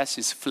the glass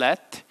is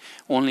flat,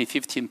 only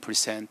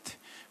 15%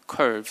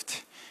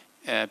 curved,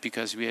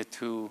 because we had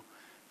to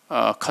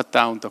cut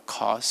down the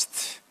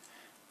cost.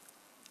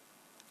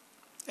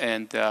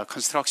 And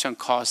construction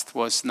cost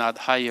was not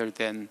higher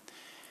than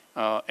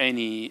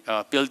any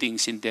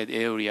buildings in that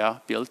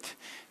area built.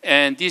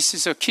 And this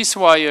is a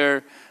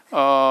Kiswire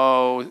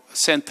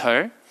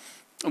center.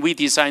 We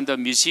designed a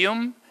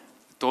museum,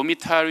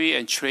 dormitory,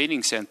 and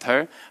training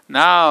center.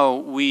 Now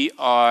we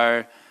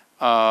are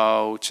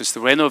just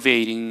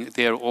renovating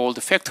their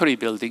old factory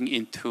building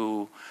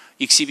into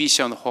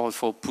exhibition hall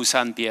for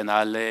Busan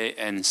Biennale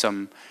and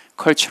some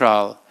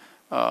cultural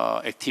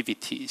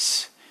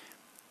activities.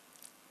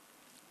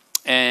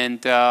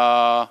 And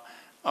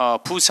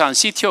Busan,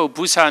 city of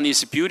Busan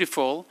is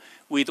beautiful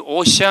with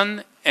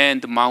ocean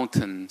and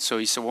mountain. So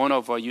it's one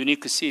of a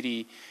unique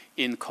city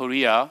in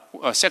Korea,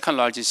 second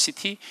largest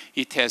city.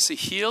 It has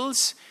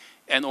hills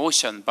and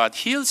ocean, but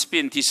hills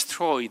been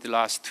destroyed the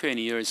last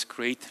 20 years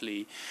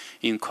greatly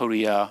in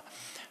Korea.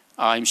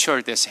 I'm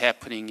sure that's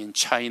happening in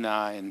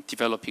China and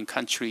developing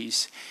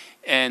countries.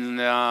 And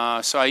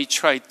so I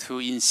try to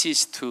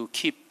insist to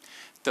keep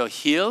the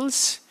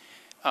hills.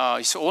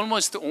 It's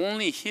almost the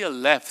only hill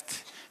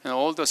left, and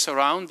all the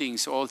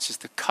surroundings all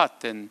just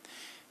cut and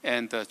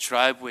the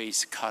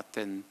driveways cut,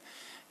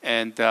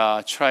 and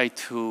try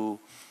to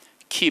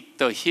keep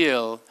the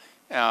hill.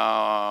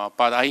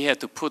 But I had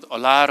to put a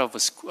lot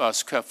of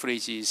square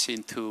footages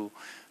into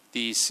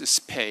this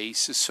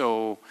space.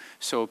 So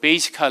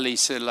basically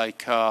it's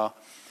like a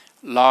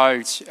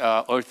large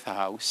earth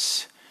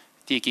house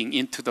digging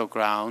into the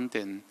ground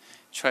and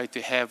try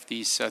to have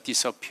this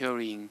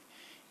disappearing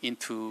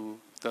into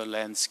the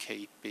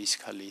landscape,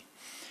 basically.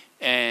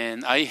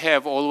 And I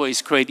have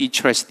always great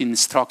interest in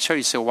structure.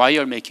 It's a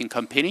wire making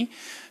company.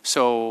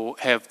 So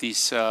have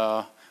this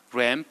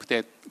ramp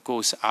that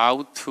goes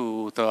out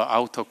to the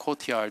outer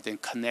courtyard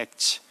and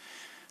connects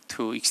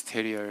to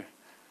exterior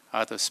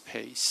other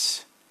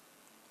space.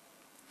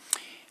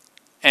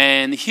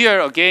 And here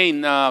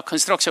again,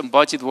 construction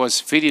budget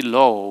was very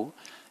low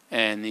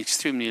and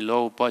extremely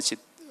low budget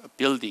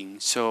building.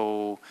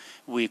 So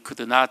we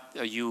could not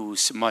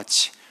use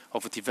much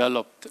of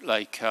developed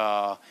like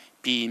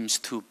beams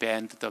to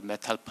bend the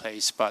metal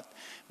plates, but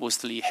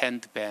mostly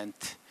hand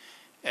bent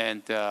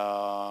and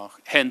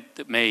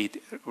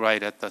handmade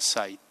right at the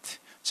site,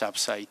 job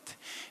site.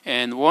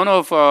 And one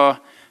of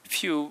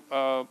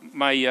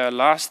my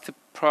last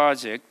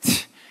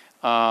project,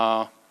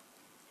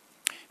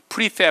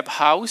 prefab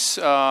house,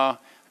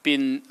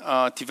 been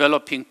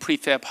developing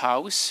prefab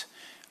house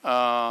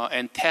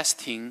and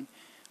testing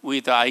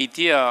with the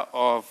idea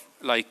of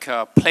like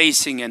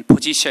placing and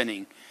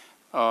positioning.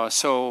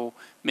 So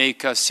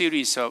make a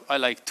series of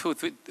like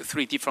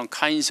three different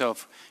kinds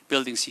of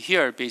buildings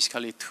here,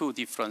 basically two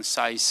different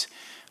size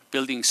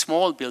building,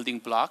 small building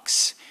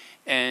blocks,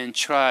 and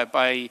try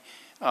by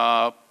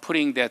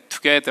putting that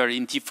together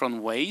in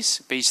different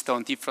ways based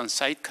on different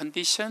site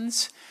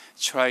conditions,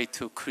 try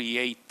to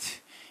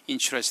create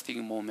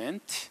interesting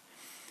moment.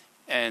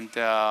 And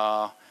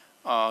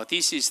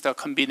this is the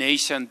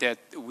combination that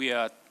we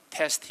are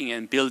testing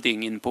and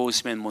building in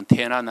Bozeman,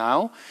 Montana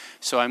now.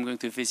 So I'm going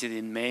to visit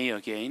in May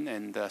again,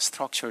 and the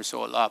structure's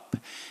all up.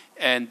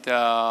 And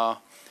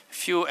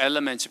few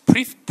elements,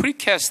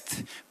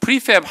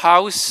 prefab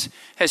house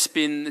has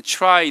been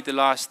tried the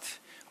last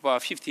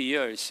about 50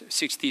 years,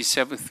 60s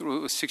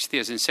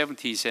and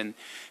 70s, and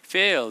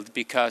failed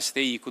because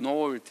they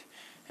ignored,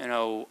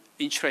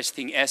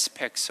 interesting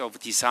aspects of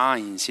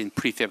designs in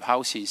prefab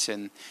houses.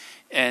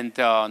 And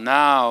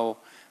now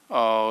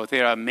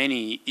there are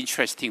many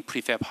interesting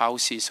prefab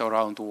houses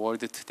around the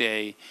world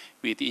today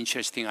with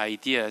interesting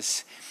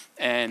ideas.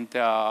 And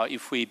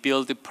if we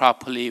build it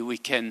properly, we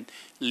can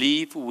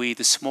live with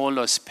a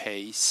smaller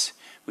space,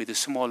 with a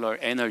smaller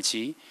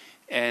energy,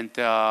 and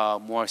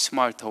more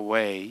smarter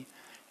way,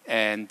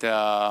 and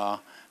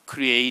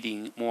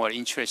creating more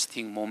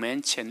interesting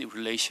moments and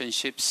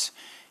relationships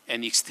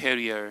and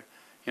exterior,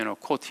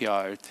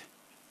 courtyard.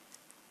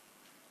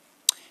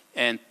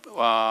 And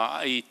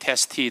I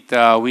tested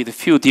with a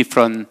few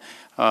different,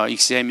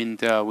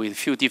 examined with a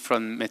few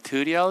different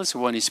materials.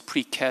 One is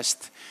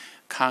precast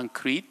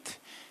concrete,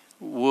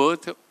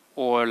 wood,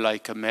 or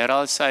like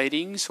metal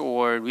sidings,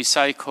 or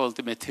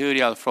recycled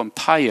material from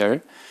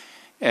tire.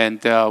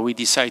 And we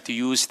decided to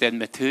use that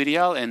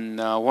material. And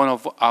one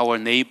of our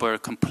neighbor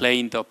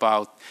complained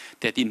about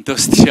that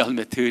industrial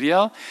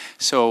material.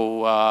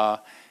 So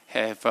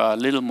have a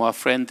little more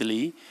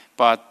friendly,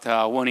 but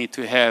wanted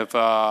to have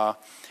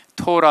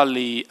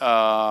totally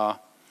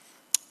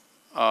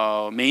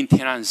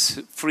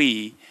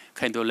maintenance-free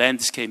kind of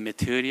landscape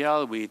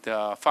material with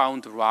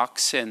found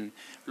rocks and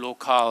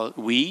local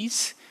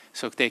weeds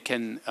so they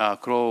can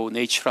grow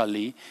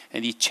naturally,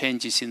 and it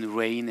changes in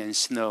rain and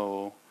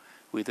snow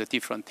with a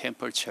different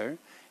temperature,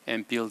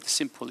 and build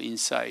simple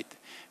inside.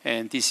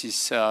 And this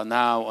is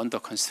now under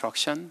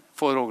construction,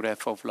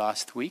 photograph of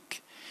last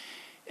week.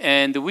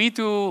 And we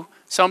do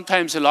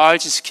sometimes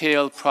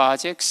large-scale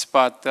projects,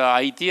 but the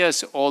idea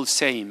is all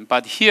same.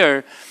 But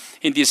here,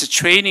 in this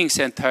training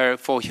center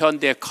for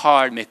Hyundai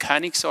car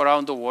mechanics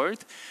around the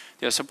world,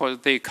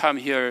 they come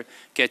here,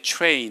 get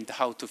trained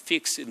how to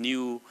fix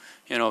new,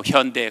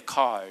 Hyundai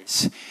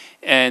cars,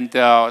 and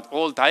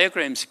all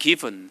diagrams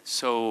given.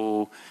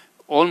 So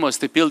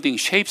almost the building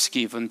shapes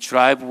given,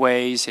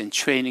 driveways and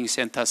training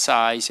center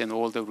size, and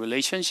all the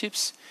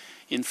relationships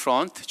in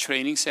front,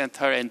 training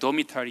center and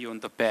dormitory on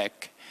the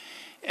back.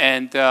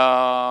 And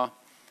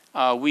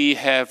we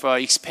have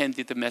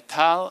expanded the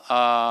metal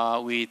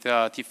with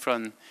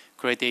different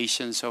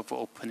gradations of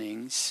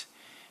openings,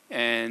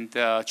 and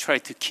try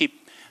to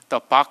keep the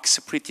box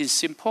pretty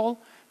simple,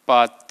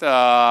 but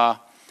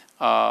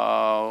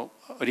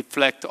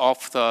reflect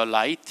off the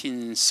light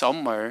in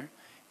summer,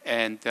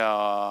 and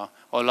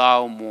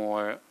allow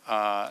more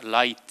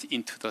light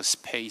into the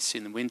space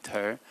in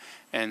winter,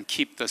 and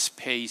keep the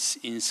space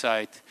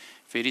inside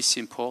very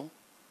simple.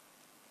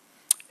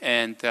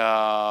 And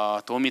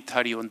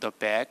dormitory on the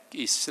back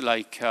is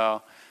like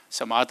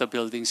some other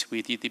buildings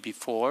we did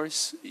before.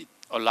 It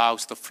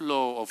allows the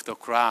flow of the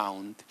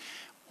ground.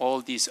 All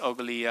these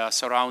ugly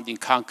surrounding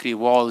concrete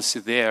walls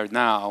there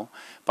now,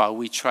 but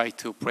we try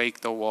to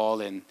break the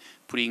wall and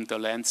bring the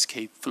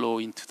landscape flow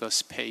into the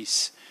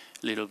space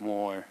a little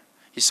more.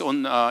 It's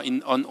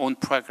on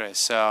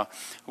progress.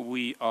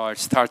 We are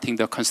starting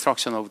the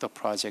construction of the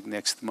project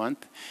next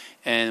month.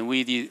 And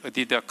we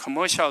did a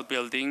commercial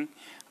building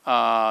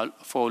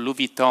for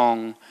Louis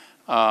Vuitton.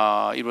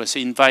 It was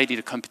an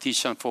invited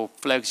competition for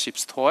flagship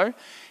store.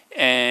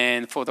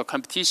 And for the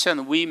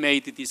competition, we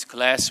made this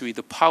glass with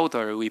the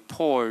powder we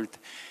poured,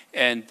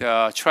 and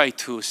tried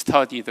to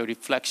study the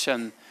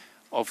reflection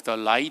of the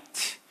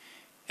light,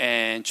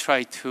 and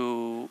try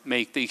to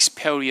make the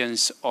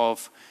experience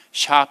of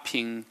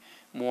shopping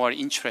more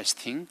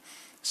interesting.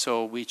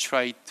 So we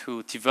tried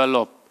to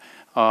develop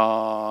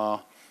a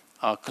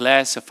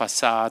glass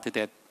facade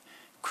that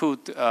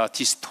could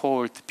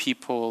distort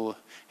people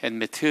and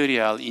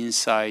material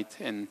inside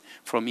and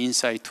from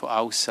inside to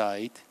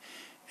outside,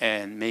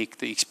 and make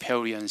the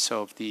experience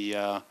of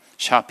the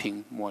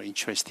shopping more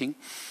interesting.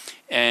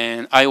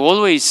 And I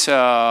always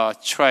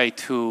try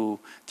to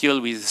deal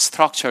with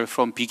structure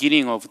from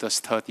beginning of the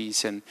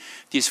studies, and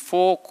these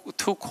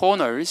two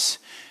corners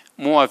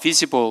more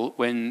visible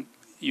when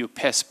you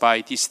pass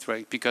by this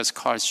track, because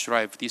cars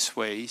drive this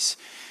ways.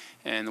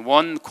 And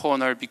one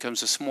corner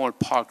becomes a small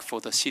park for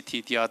the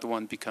city, the other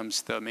one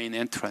becomes the main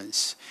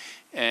entrance.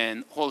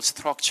 And whole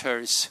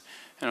structures,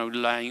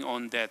 relying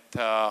on that,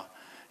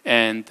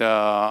 and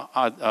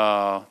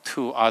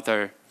two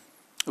other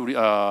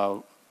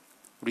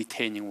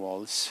retaining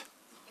walls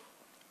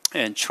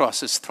and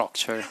truss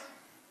structure.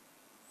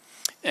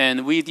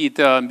 And we did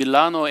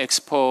Milano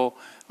Expo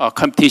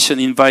competition,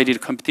 invited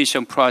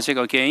competition project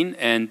again.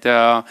 And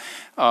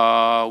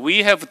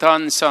we have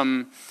done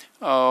some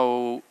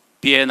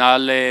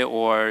Biennale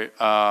or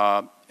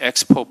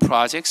Expo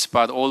projects,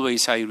 but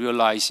always I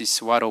realize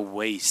it's what a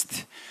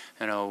waste.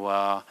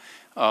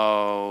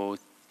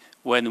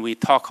 When we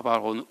talk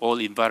about all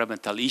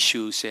environmental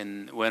issues,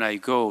 and when I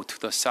go to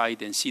the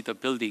site and see the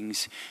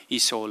buildings,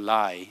 it's all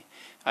lie.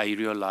 I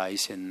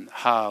realize and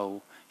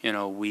how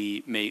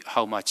we make,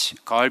 how much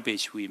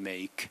garbage we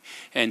make.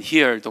 And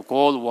here the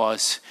goal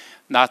was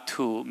not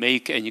to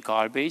make any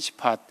garbage,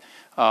 but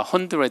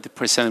 100%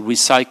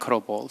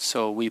 recyclable.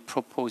 So we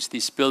proposed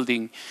this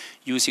building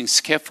using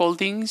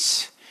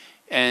scaffoldings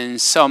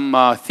and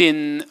some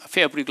thin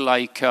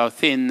fabric-like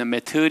thin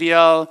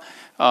material,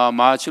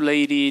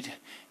 modulated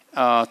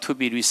to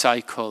be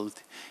recycled.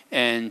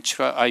 And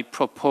I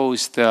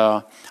proposed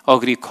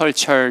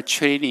agriculture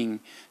training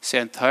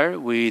center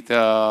with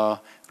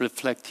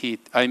reflected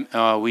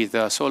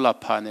with solar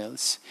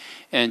panels,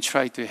 and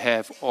try to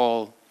have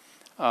all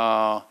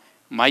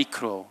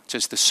micro,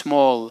 just a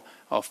small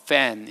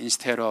fan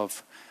instead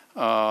of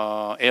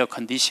air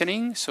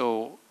conditioning,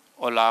 so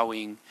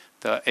allowing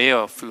the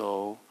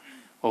airflow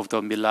of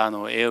the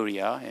Milano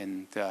area,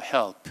 and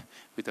help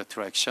with the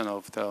direction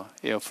of the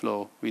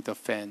airflow with the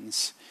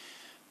fans.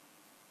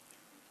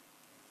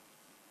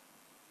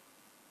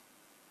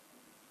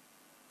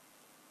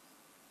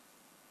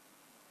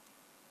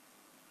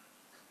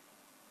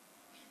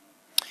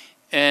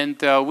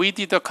 And we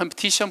did a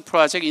competition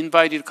project,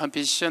 invited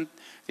competition.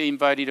 They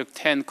invited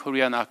 10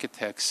 Korean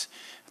architects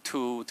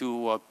to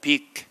do a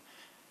big,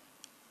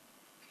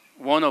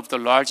 one of the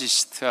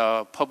largest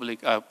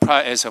public,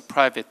 as a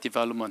private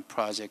development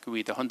project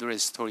with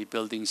 100-story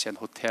buildings and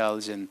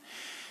hotels and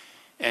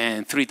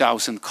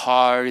 3,000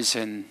 cars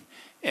and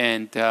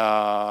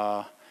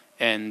the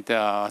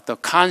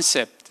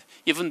concept,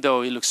 even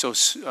though it looks so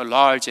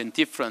large and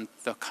different,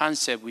 the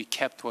concept we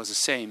kept was the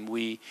same.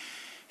 We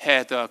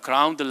had a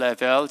ground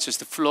level, just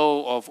the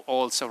flow of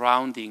all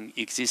surrounding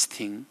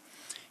existing,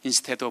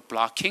 instead of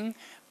blocking,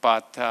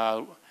 but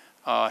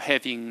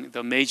having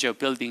the major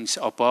buildings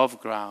above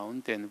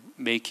ground and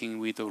making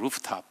with a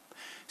rooftop.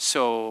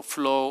 So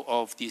flow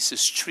of these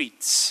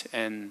streets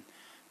and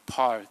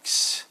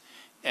parks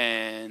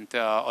and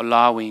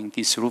allowing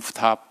this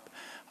rooftop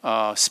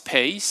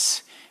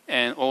space,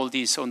 and all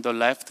these on the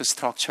left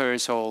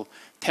structures, all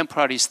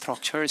temporary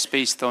structures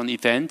based on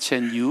events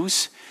and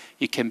use,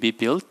 it can be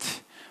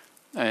built.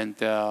 And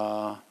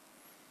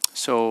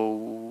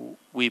so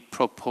we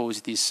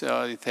propose this,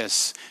 it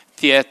has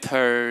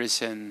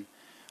theaters and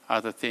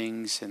other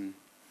things,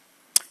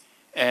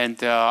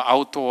 and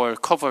outdoor,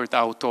 covered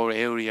outdoor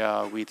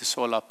area with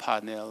solar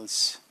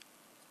panels.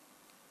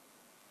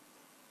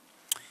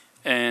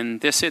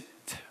 And that's it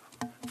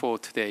for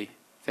today.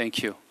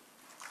 Thank you.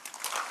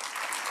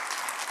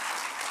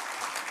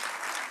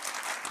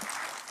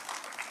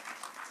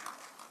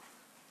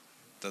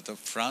 The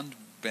front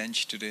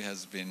bench today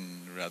has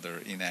been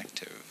rather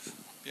inactive.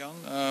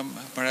 Byoung,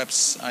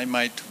 perhaps I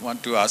might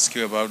want to ask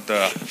you about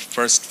the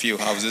first few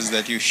houses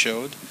that you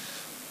showed,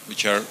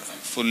 which are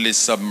fully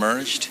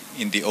submerged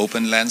in the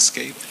open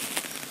landscape,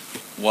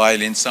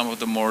 while in some of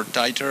the more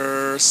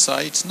tighter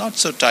sites, not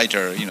so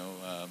tighter, you know.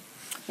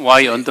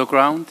 Why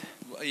underground?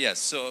 Yes,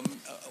 so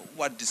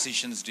what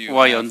decisions do you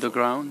Why have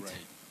underground? Right.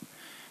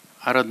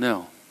 I don't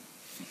know.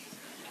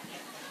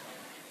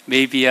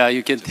 Maybe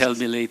you can tell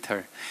me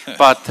later.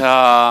 But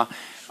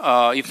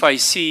if I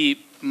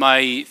see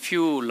my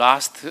few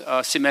last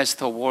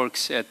semester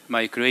works at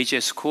my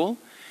graduate school,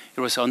 it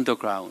was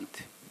underground.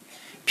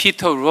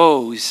 Peter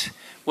Rose,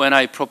 when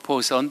I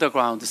proposed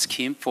underground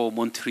scheme for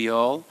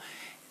Montreal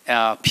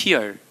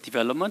pier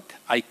development,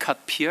 I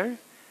cut pier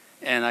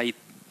and I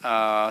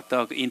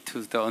dug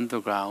into the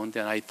underground,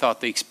 and I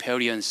thought the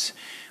experience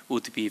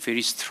would be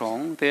very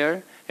strong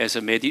there as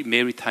a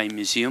maritime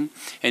museum.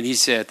 And he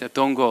said,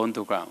 don't go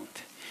underground.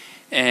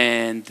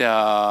 And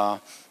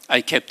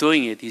I kept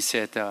doing it. He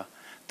said,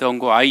 don't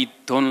go. I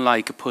don't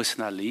like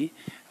personally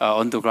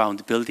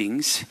underground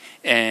buildings,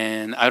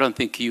 and I don't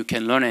think you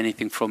can learn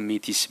anything from me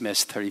this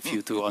semester if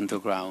you do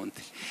underground.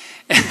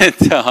 And,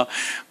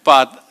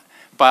 but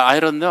I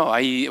don't know.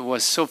 I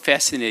was so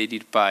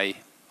fascinated by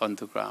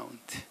underground.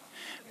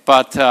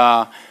 But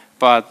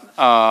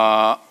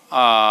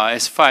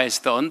as far as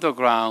the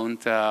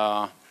underground,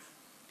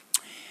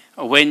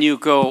 when you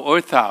go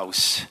Earth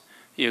House,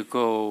 you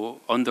go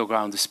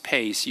underground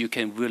space, you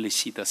can really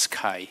see the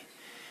sky.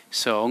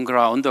 So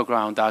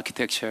underground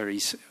architecture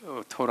is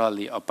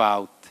totally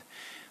about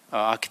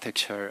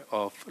architecture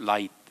of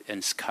light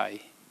and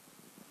sky.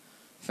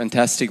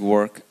 Fantastic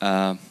work.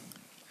 Thank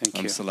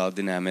you.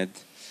 Salahuddin Ahmed.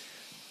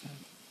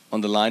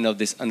 On the line of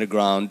this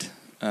underground,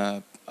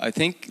 I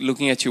think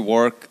looking at your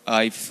work,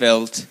 I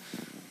felt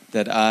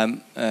that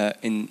I'm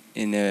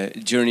in a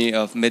journey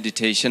of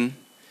meditation.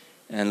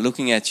 And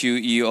looking at you,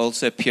 you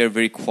also appear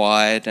very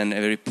quiet and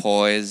very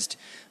poised.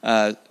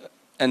 And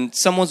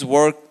someone's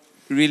work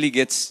really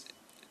gets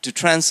to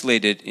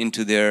translate it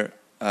into their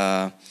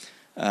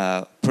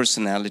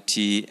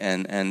personality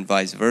and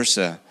vice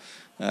versa.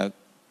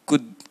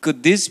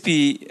 Could this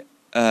be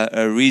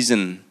a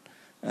reason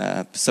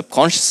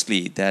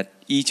subconsciously that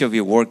each of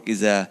your work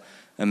is a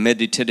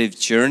meditative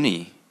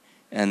journey,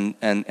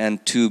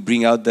 and to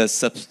bring out the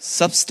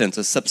substance,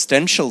 a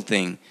substantial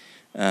thing,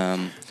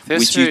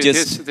 which you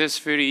just... That's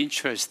very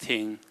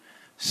interesting.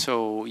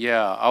 So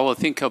yeah, I will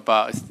think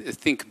about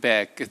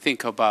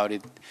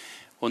it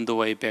on the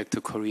way back to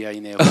Korea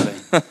in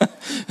airplane.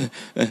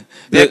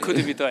 That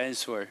could be the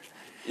answer.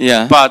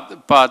 Yeah.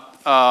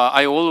 But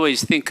I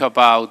always think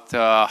about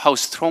how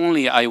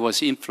strongly I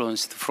was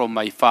influenced from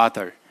my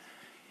father.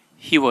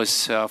 He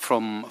was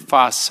from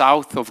far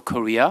south of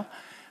Korea.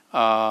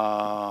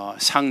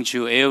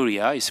 Sangju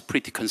area is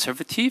pretty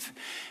conservative.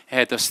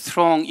 Had a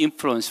strong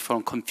influence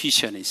from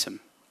Confucianism.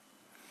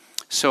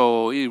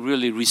 So it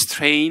really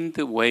restrained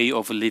the way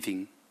of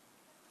living.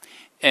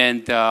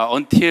 And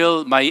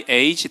until my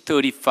age,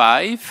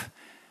 35,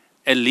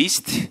 at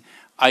least,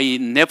 I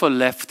never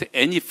left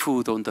any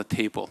food on the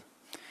table.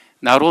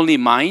 Not only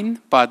mine,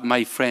 but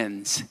my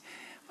friends.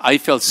 I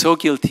felt so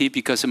guilty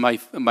because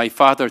my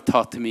father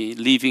taught me,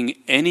 leaving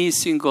any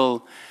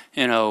single,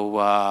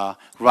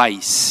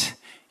 rice,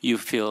 you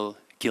feel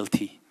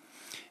guilty.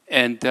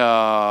 And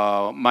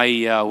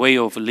my way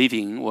of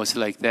living was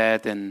like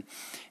that. And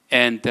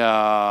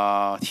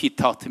he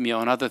taught me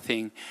another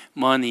thing.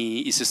 Money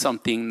is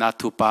something not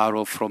to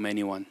borrow from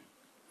anyone.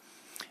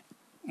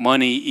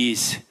 Money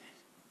is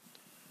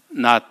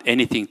not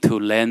anything to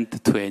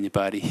lend to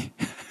anybody.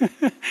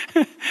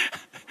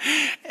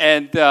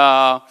 And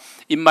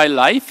in my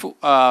life,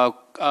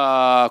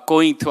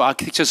 going to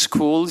architecture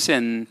schools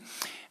and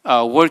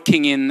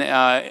working in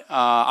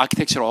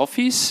architecture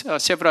office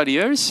several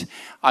years,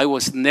 I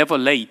was never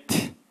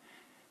late.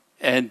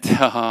 And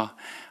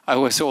I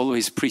was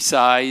always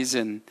precise,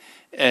 and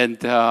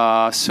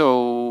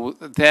so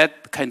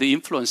that kind of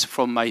influence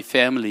from my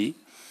family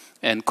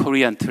and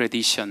Korean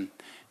tradition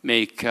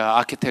make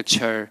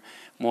architecture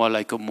more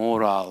like a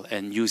moral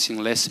and using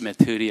less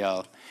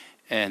material,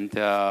 and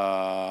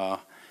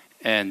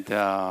and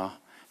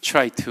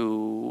try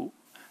to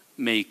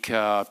make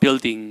a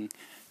building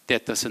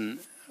that doesn't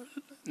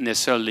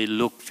necessarily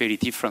look very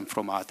different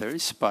from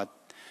others, but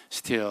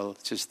still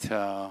just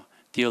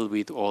deal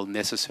with all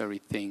necessary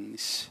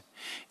things.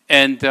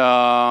 And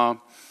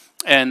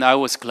I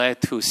was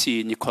glad to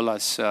see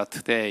Nicholas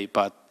today,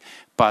 but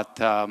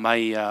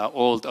my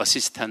old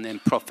assistant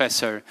and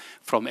professor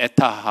from ETH,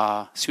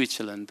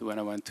 Switzerland, when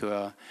I went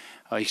to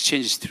an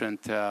exchange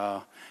student,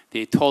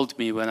 they told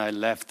me when I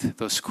left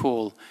the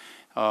school,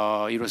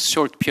 it was a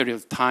short period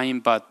of time,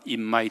 but it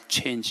might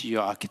change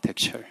your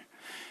architecture.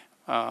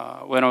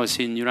 When I was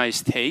in the United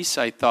States,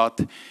 I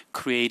thought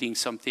creating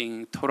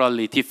something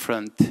totally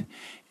different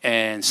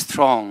and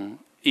strong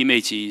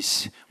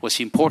images was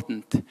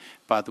important.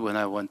 But when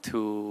I went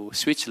to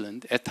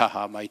Switzerland, ETH,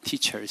 my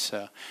teachers,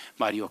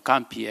 Mario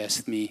Campi,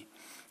 asked me,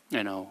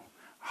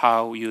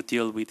 how you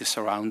deal with the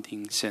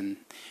surroundings and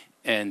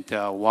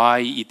why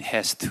it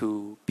has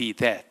to be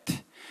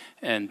that.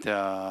 And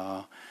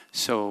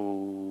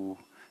so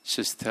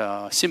just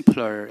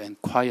simpler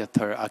and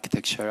quieter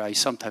architecture, I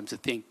sometimes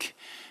think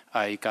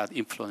I got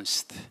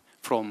influenced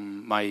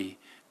from my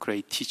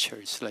great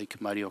teachers like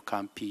Mario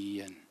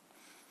Campi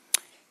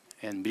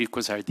and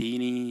Mirko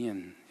Zardini,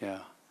 and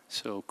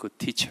so good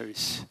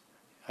teachers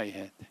I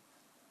had.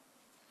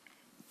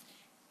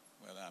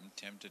 Well, I'm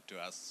tempted to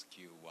ask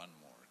you one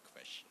more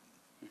question.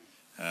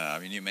 I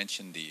mean, you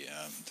mentioned the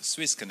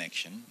Swiss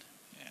connection,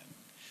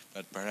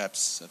 but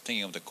perhaps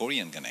thinking of the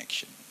Korean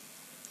connection.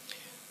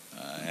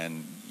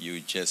 And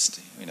you just,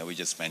 we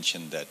just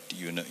mentioned that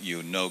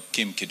you know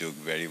Kim Ki-duk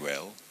very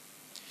well.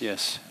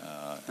 Yes.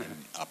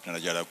 আপনারা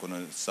যারা কোনো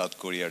south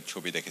কোরিয়ার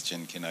ছবি দেখেছেন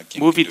কিনা,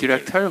 movie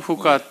director who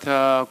got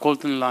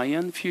Golden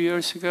Lion a few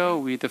years ago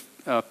with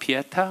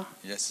Pieta.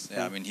 Yes,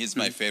 I mean he's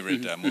my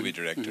favorite movie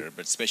director,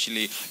 but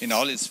especially in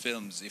all his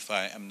films, if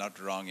I am not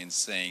wrong in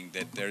saying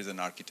that there is an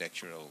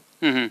architectural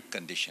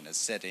condition, a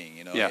setting,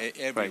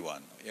 every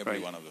one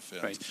of the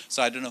films. Right. So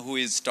I don't know who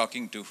is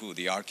talking to who,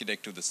 the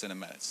architect to the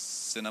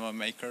cinema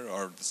maker,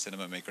 or the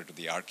cinema maker to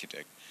the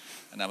architect.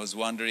 And I was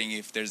wondering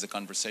if there's a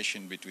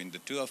conversation between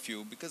the two of you,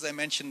 because I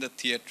mentioned the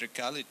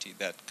theatricality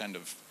that kind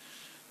of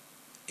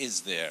is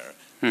there.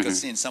 Because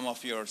in some of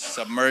your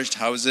submerged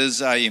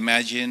houses, I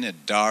imagine a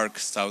dark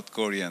South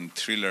Korean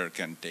thriller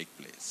can take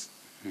place.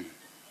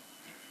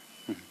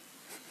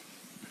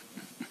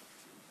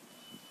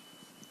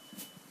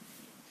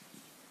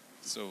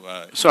 So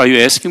are you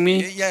asking me?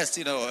 Yes,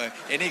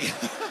 any...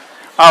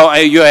 Oh,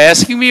 you're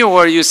asking me,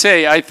 or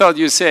I thought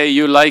you say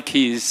you like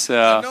his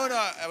No,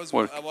 I was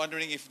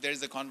wondering if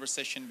there's a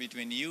conversation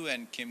between you and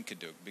Kim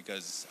Ki-duk,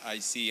 because I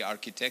see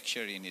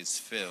architecture in his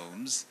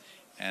films,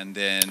 and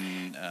then...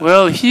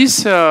 Well,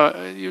 he's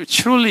a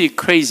truly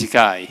crazy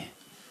guy.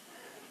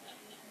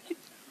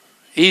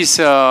 He's,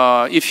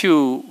 if you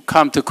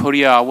come to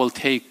Korea, I will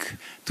take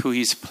to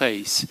his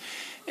place.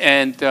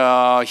 And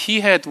he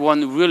had one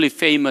really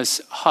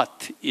famous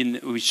hut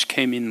which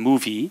came in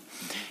movie.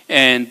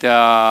 And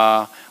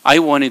I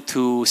wanted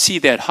to see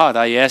that hut.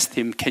 I asked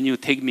him, can you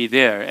take me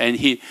there? And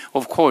he,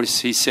 of course,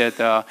 he said,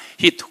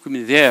 he took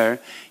me there.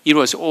 It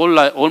was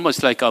almost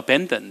like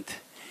abandoned.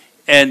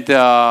 And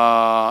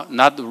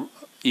not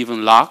even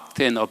locked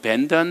and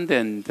abandoned.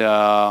 And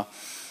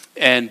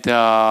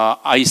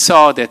I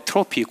saw that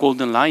trophy,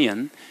 Golden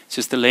Lion,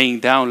 just laying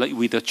down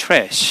with the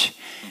trash.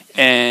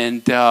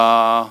 And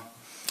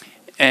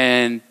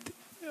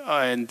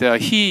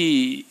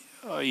he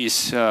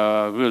is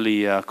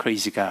really a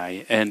crazy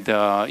guy. And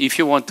if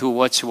you want to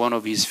watch one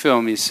of his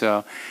films, it's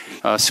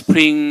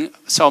Spring,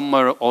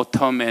 Summer,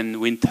 Autumn, and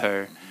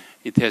Winter.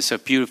 It has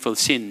beautiful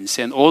scenes.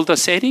 And all the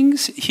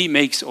settings, he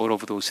makes all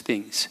of those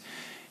things.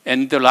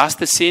 And the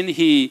last scene,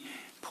 he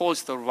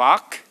pulls the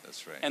rock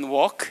and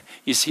walk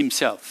is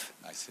himself.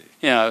 I see.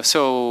 Yeah,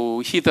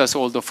 so he does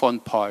all the fun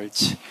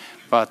parts.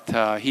 But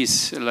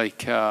he's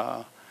like,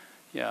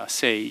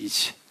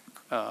 sage,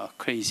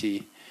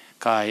 crazy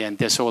guy, and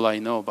that's all I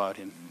know about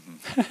him.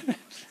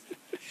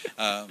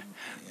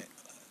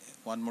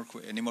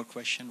 Any more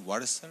question?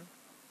 What is, sir?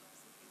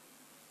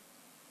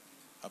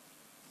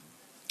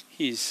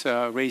 He's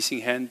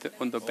raising hand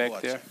on the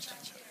back there.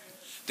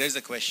 There's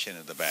a question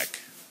at the back.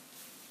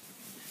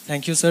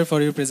 Thank you, sir, for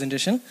your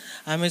presentation.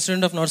 I'm a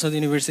student of North South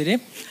University.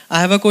 I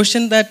have a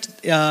question that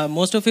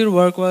most of your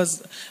work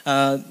was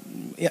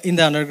in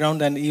the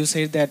underground, and you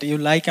said that you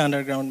like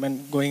underground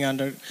when going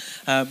under,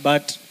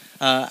 but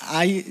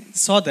I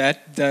saw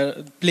that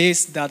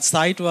that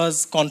site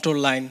was control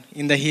line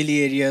in the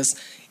hilly areas.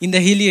 In the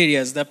hilly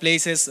areas, the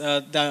places,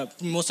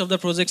 most of the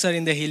projects are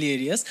in the hilly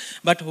areas.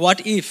 But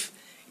what if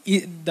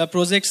the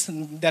projects,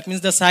 that means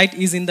the site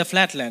is in the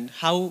flatland?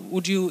 How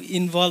would you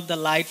involve the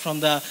light from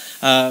the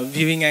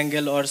viewing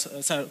angle, or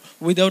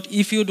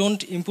if you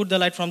don't input the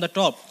light from the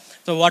top?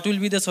 So what will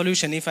be the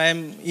solution if I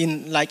am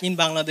in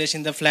Bangladesh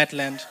in the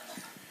flatland?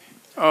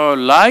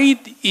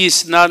 Light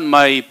is not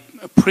my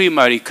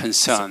primary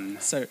concern.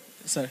 Sir,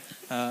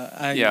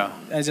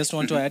 I just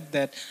want to add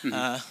that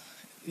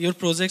your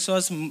projects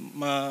was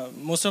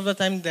most of the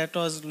time that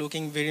was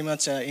looking very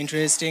much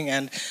interesting,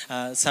 and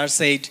sir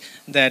said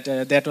that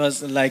that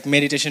was like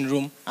meditation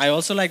room. I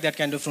also like that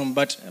kind of room,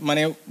 but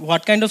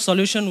what kind of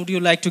solution would you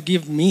like to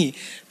give me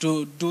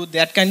to do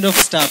that kind of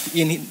stuff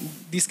in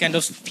this kind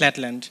of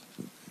flatland?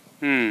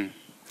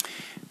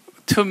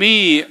 To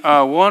me,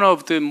 one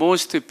of the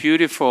most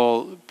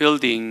beautiful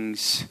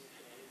buildings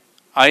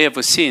I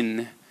ever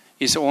seen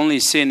is only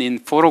seen in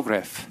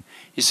photograph.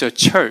 It's a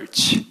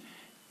church.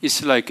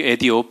 It's like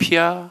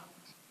Ethiopia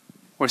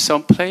or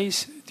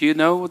someplace. Do you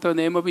know the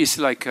name of it? It's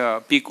like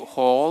a big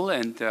hall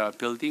and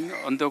building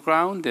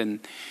underground, and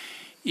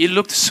it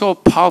looked so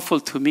powerful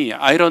to me.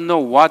 I don't know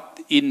what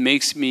it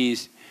makes me,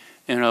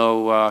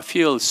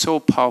 feel so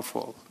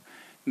powerful.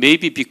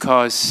 Maybe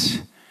because,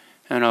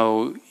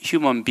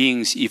 human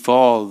beings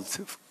evolved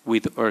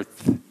with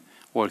earth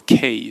or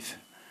cave,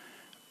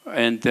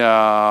 and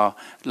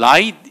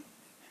light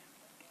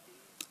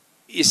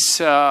is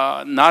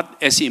not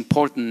as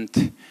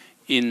important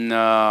in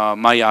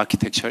my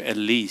architecture, at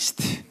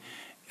least,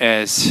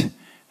 as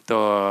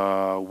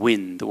the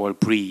wind or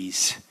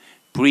breeze.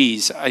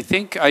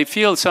 I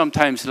feel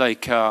sometimes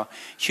like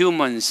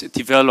humans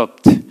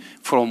developed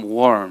from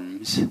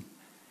worms.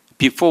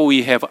 Before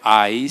we have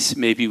eyes,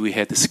 maybe we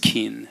had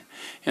skin.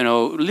 A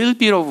little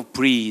bit of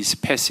breeze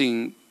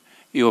passing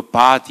your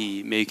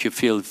body make you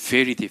feel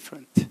very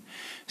different.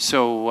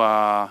 So,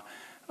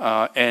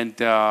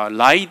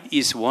 light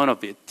is one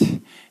of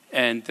it.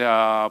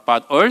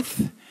 But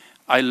earth,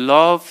 I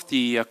love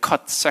the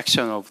cut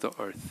section of the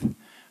earth.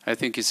 I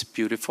think it's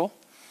beautiful.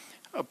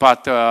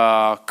 But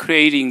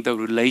creating the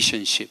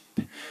relationship.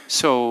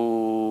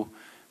 So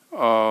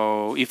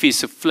if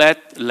it's a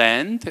flat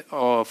land,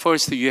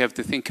 first you have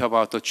to think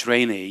about the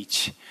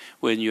drainage.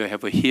 When you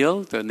have a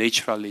hill, the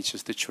naturally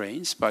just the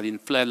drains. But in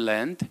flat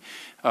land,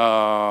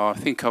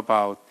 think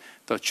about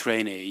the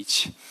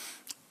drainage.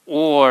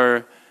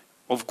 Or,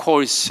 of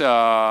course,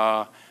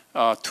 to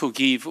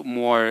give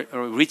more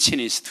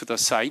richness to the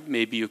site,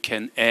 maybe you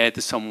can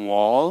add some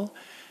wall,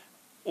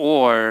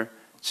 or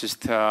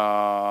just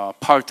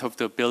part of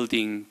the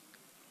building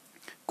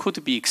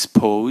could be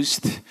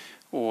exposed,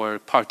 or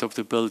part of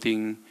the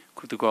building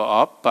could go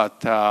up,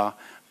 but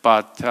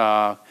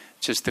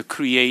just to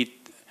create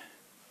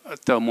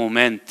the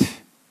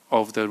moment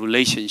of the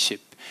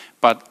relationship.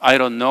 But I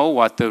don't know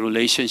what the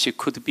relationship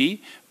could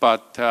be,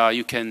 but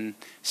you can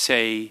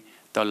say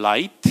the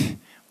light,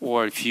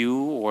 or view,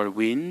 or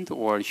wind,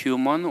 or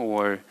human,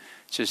 or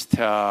just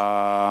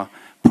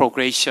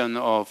progression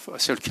of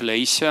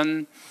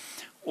circulation,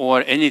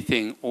 or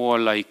anything, or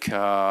like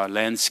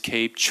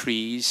landscape,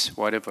 trees,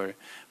 whatever.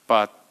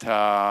 But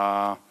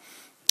I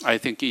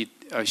think it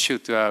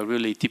should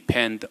really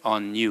depend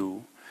on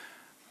you.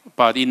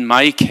 But in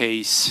my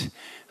case,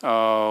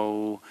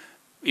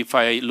 if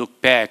I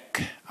look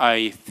back,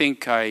 I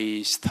think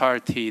I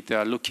started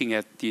looking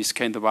at this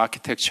kind of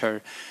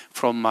architecture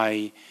from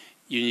my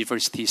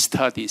university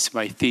studies,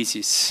 my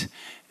thesis.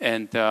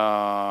 And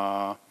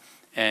at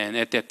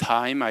that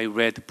time, I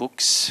read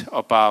books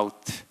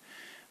about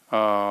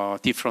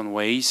different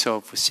ways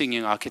of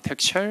seeing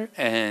architecture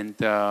and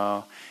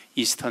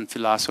Eastern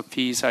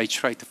philosophies. I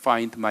tried to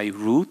find my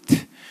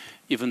root,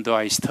 even though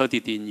I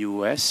studied in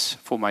US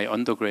for my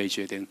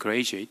undergraduate and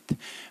graduate,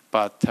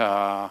 but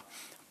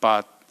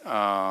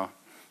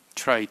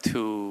try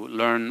to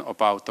learn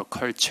about the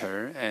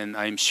culture. And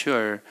I'm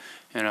sure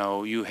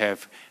you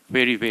have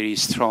very, very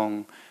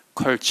strong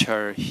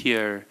culture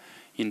here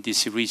in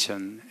this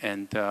region,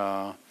 and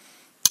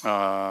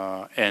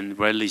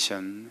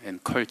religion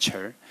and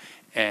culture,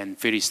 and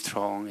very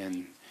strong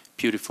and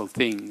beautiful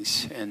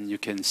things, and you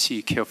can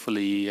see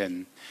carefully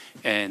and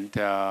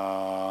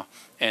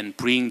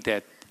bring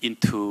that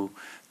into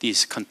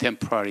these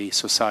contemporary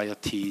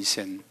societies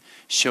and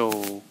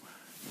show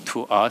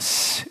to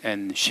us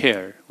and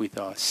share with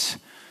us.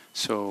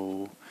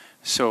 So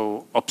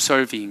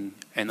observing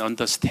and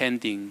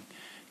understanding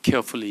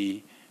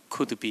carefully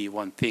could be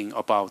one thing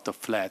about the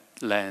flat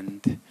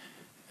land.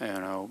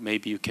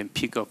 Maybe you can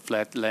pick up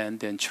flat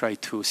land and try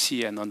to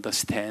see and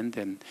understand,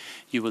 and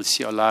you will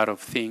see a lot of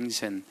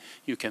things, and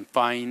you can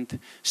find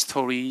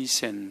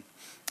stories and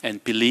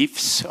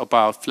beliefs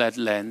about flat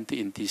land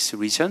in this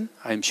region.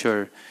 I'm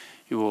sure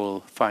you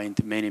will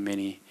find many,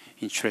 many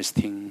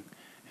interesting,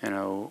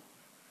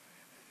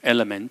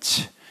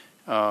 elements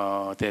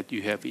that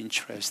you have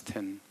interest,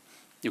 and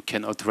you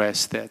can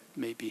address that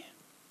maybe.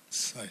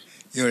 Sorry.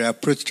 Your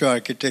approach to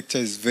architecture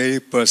is very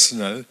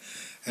personal,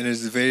 and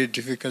it's very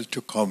difficult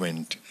to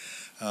comment.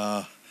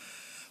 I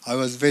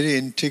was very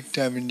intrigued.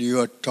 You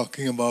are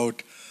talking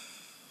about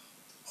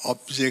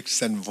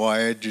objects and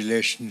void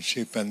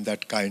relationship and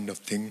that kind of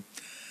thing,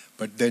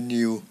 but then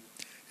you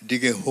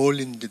dig a hole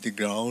into the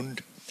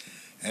ground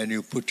and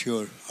you put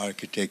your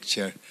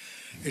architecture.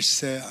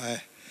 It's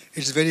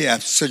very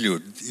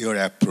absolute, your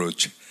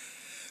approach.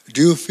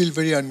 Do you feel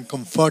very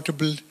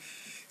uncomfortable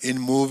in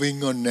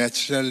moving on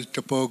natural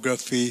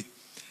topography?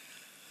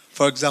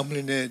 For example,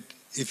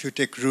 if you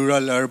take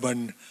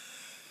rural-urban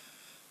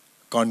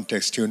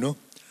context,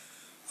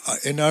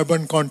 in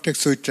urban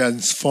context, we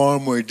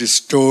transform, we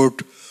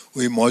distort,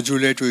 we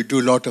modulate, we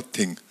do a lot of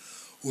things.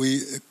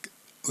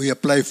 We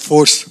apply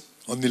force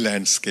on the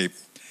landscape.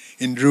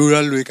 In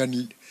rural, we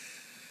can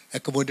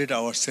accommodate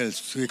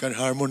ourselves. We can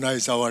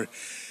harmonize our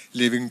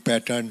living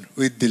pattern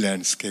with the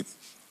landscape.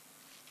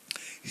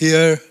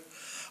 Here,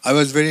 I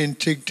was very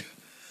intrigued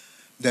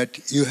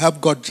that you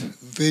have got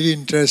very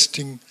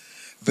interesting,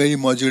 very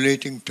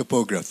modulating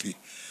topography.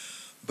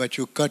 But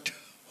you cut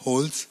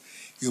holes,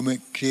 you may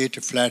create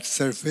a flat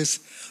surface.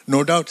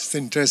 No doubt it's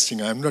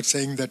interesting. I'm not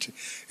saying that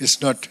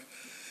it's not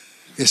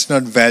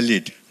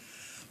valid.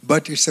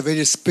 But it's a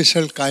very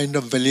special kind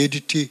of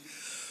validity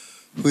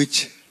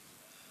which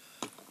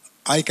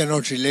I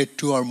cannot relate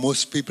to, or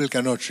most people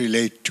cannot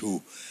relate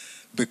to,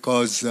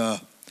 because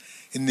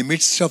in the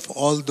midst of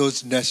all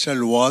those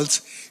natural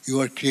walls,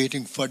 you are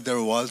creating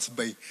further walls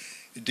by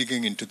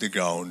digging into the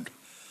ground.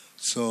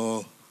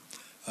 So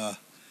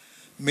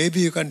maybe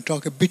you can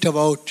talk a bit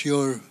about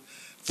your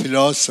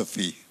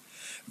philosophy,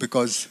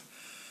 because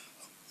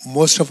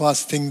most of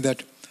us think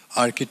that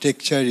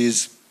architecture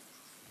is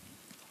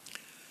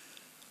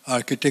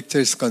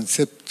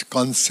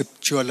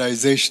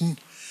conceptualization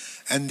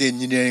and the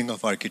engineering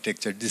of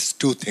architecture. These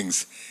two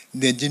things.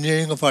 The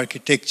engineering of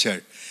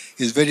architecture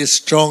is very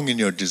strong in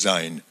your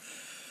design,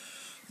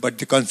 but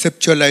the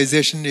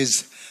conceptualization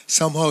is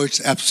somehow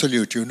it's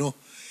absolute, you know.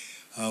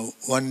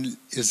 One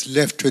is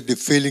left with the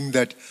feeling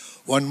that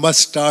one must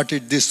start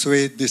it this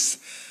way. This,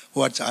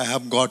 what I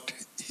have got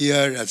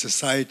here as a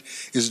site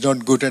is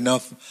not good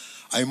enough.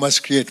 I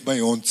must create my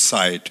own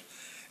site.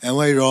 Am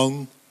I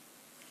wrong?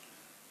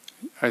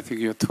 I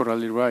think you're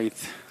totally right.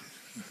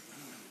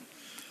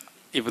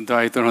 Even though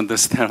I don't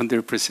understand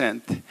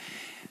 100%.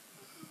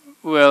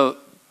 Well,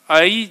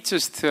 I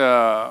just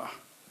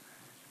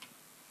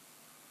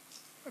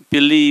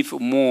believe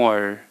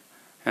more,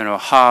 you know,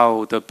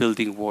 how the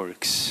building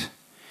works.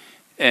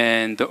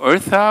 And the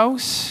Earth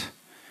House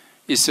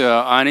is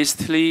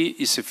honestly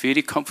is a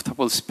very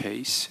comfortable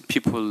space.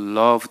 People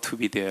love to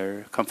be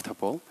there,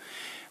 comfortable.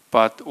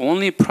 But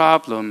only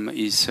problem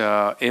is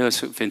air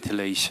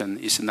ventilation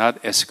is not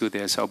as good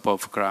as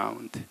above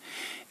ground.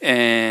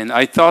 And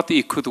I thought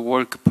it could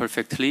work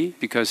perfectly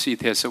because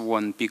it has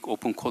one big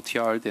open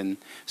courtyard and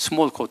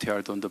small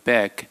courtyard on the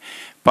back,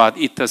 but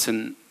it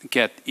doesn't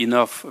get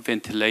enough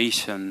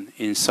ventilation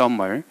in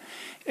summer.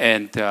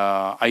 And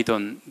I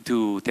don't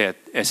do that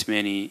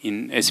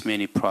in as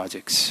many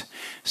projects.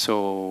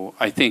 So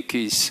I think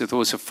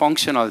those are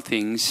functional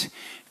things,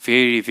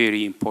 very,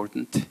 very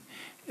important.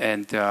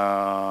 And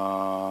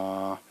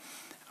I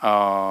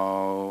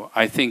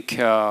think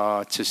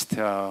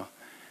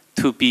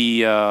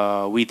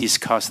we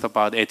discussed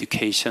about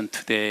education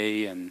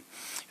today, and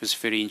it was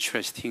very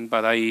interesting.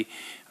 But I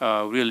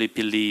really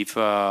believe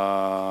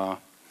to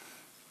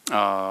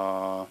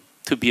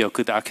be a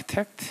good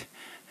architect,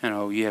 you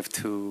know, you have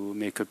to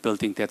make a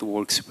building that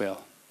works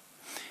well.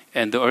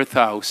 And the Earth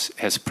House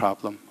has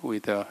problem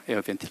with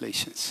air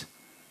ventilations.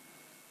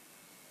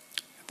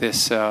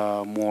 That's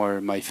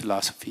more my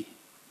philosophy.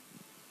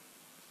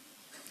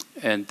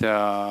 And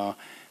I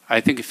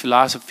think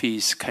philosophy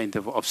is kind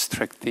of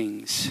abstract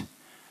things,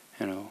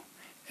 you know.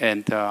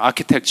 And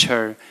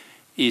architecture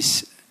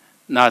is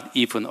not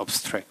even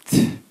abstract.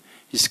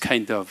 It's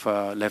kind of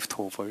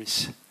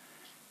leftovers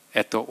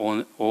at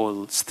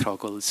all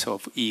struggles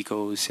of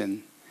egos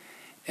and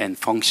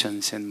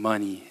functions and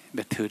money,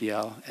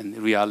 material and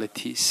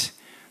realities.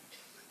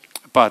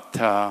 But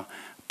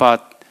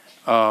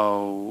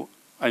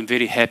I'm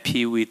very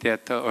happy with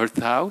that Earth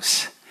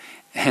House.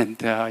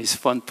 And it's a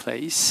fun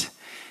place,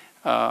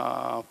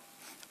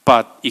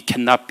 but it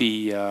cannot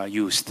be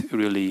used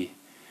really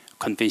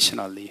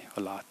conventionally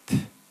a lot.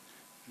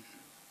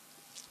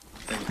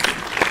 Thank you.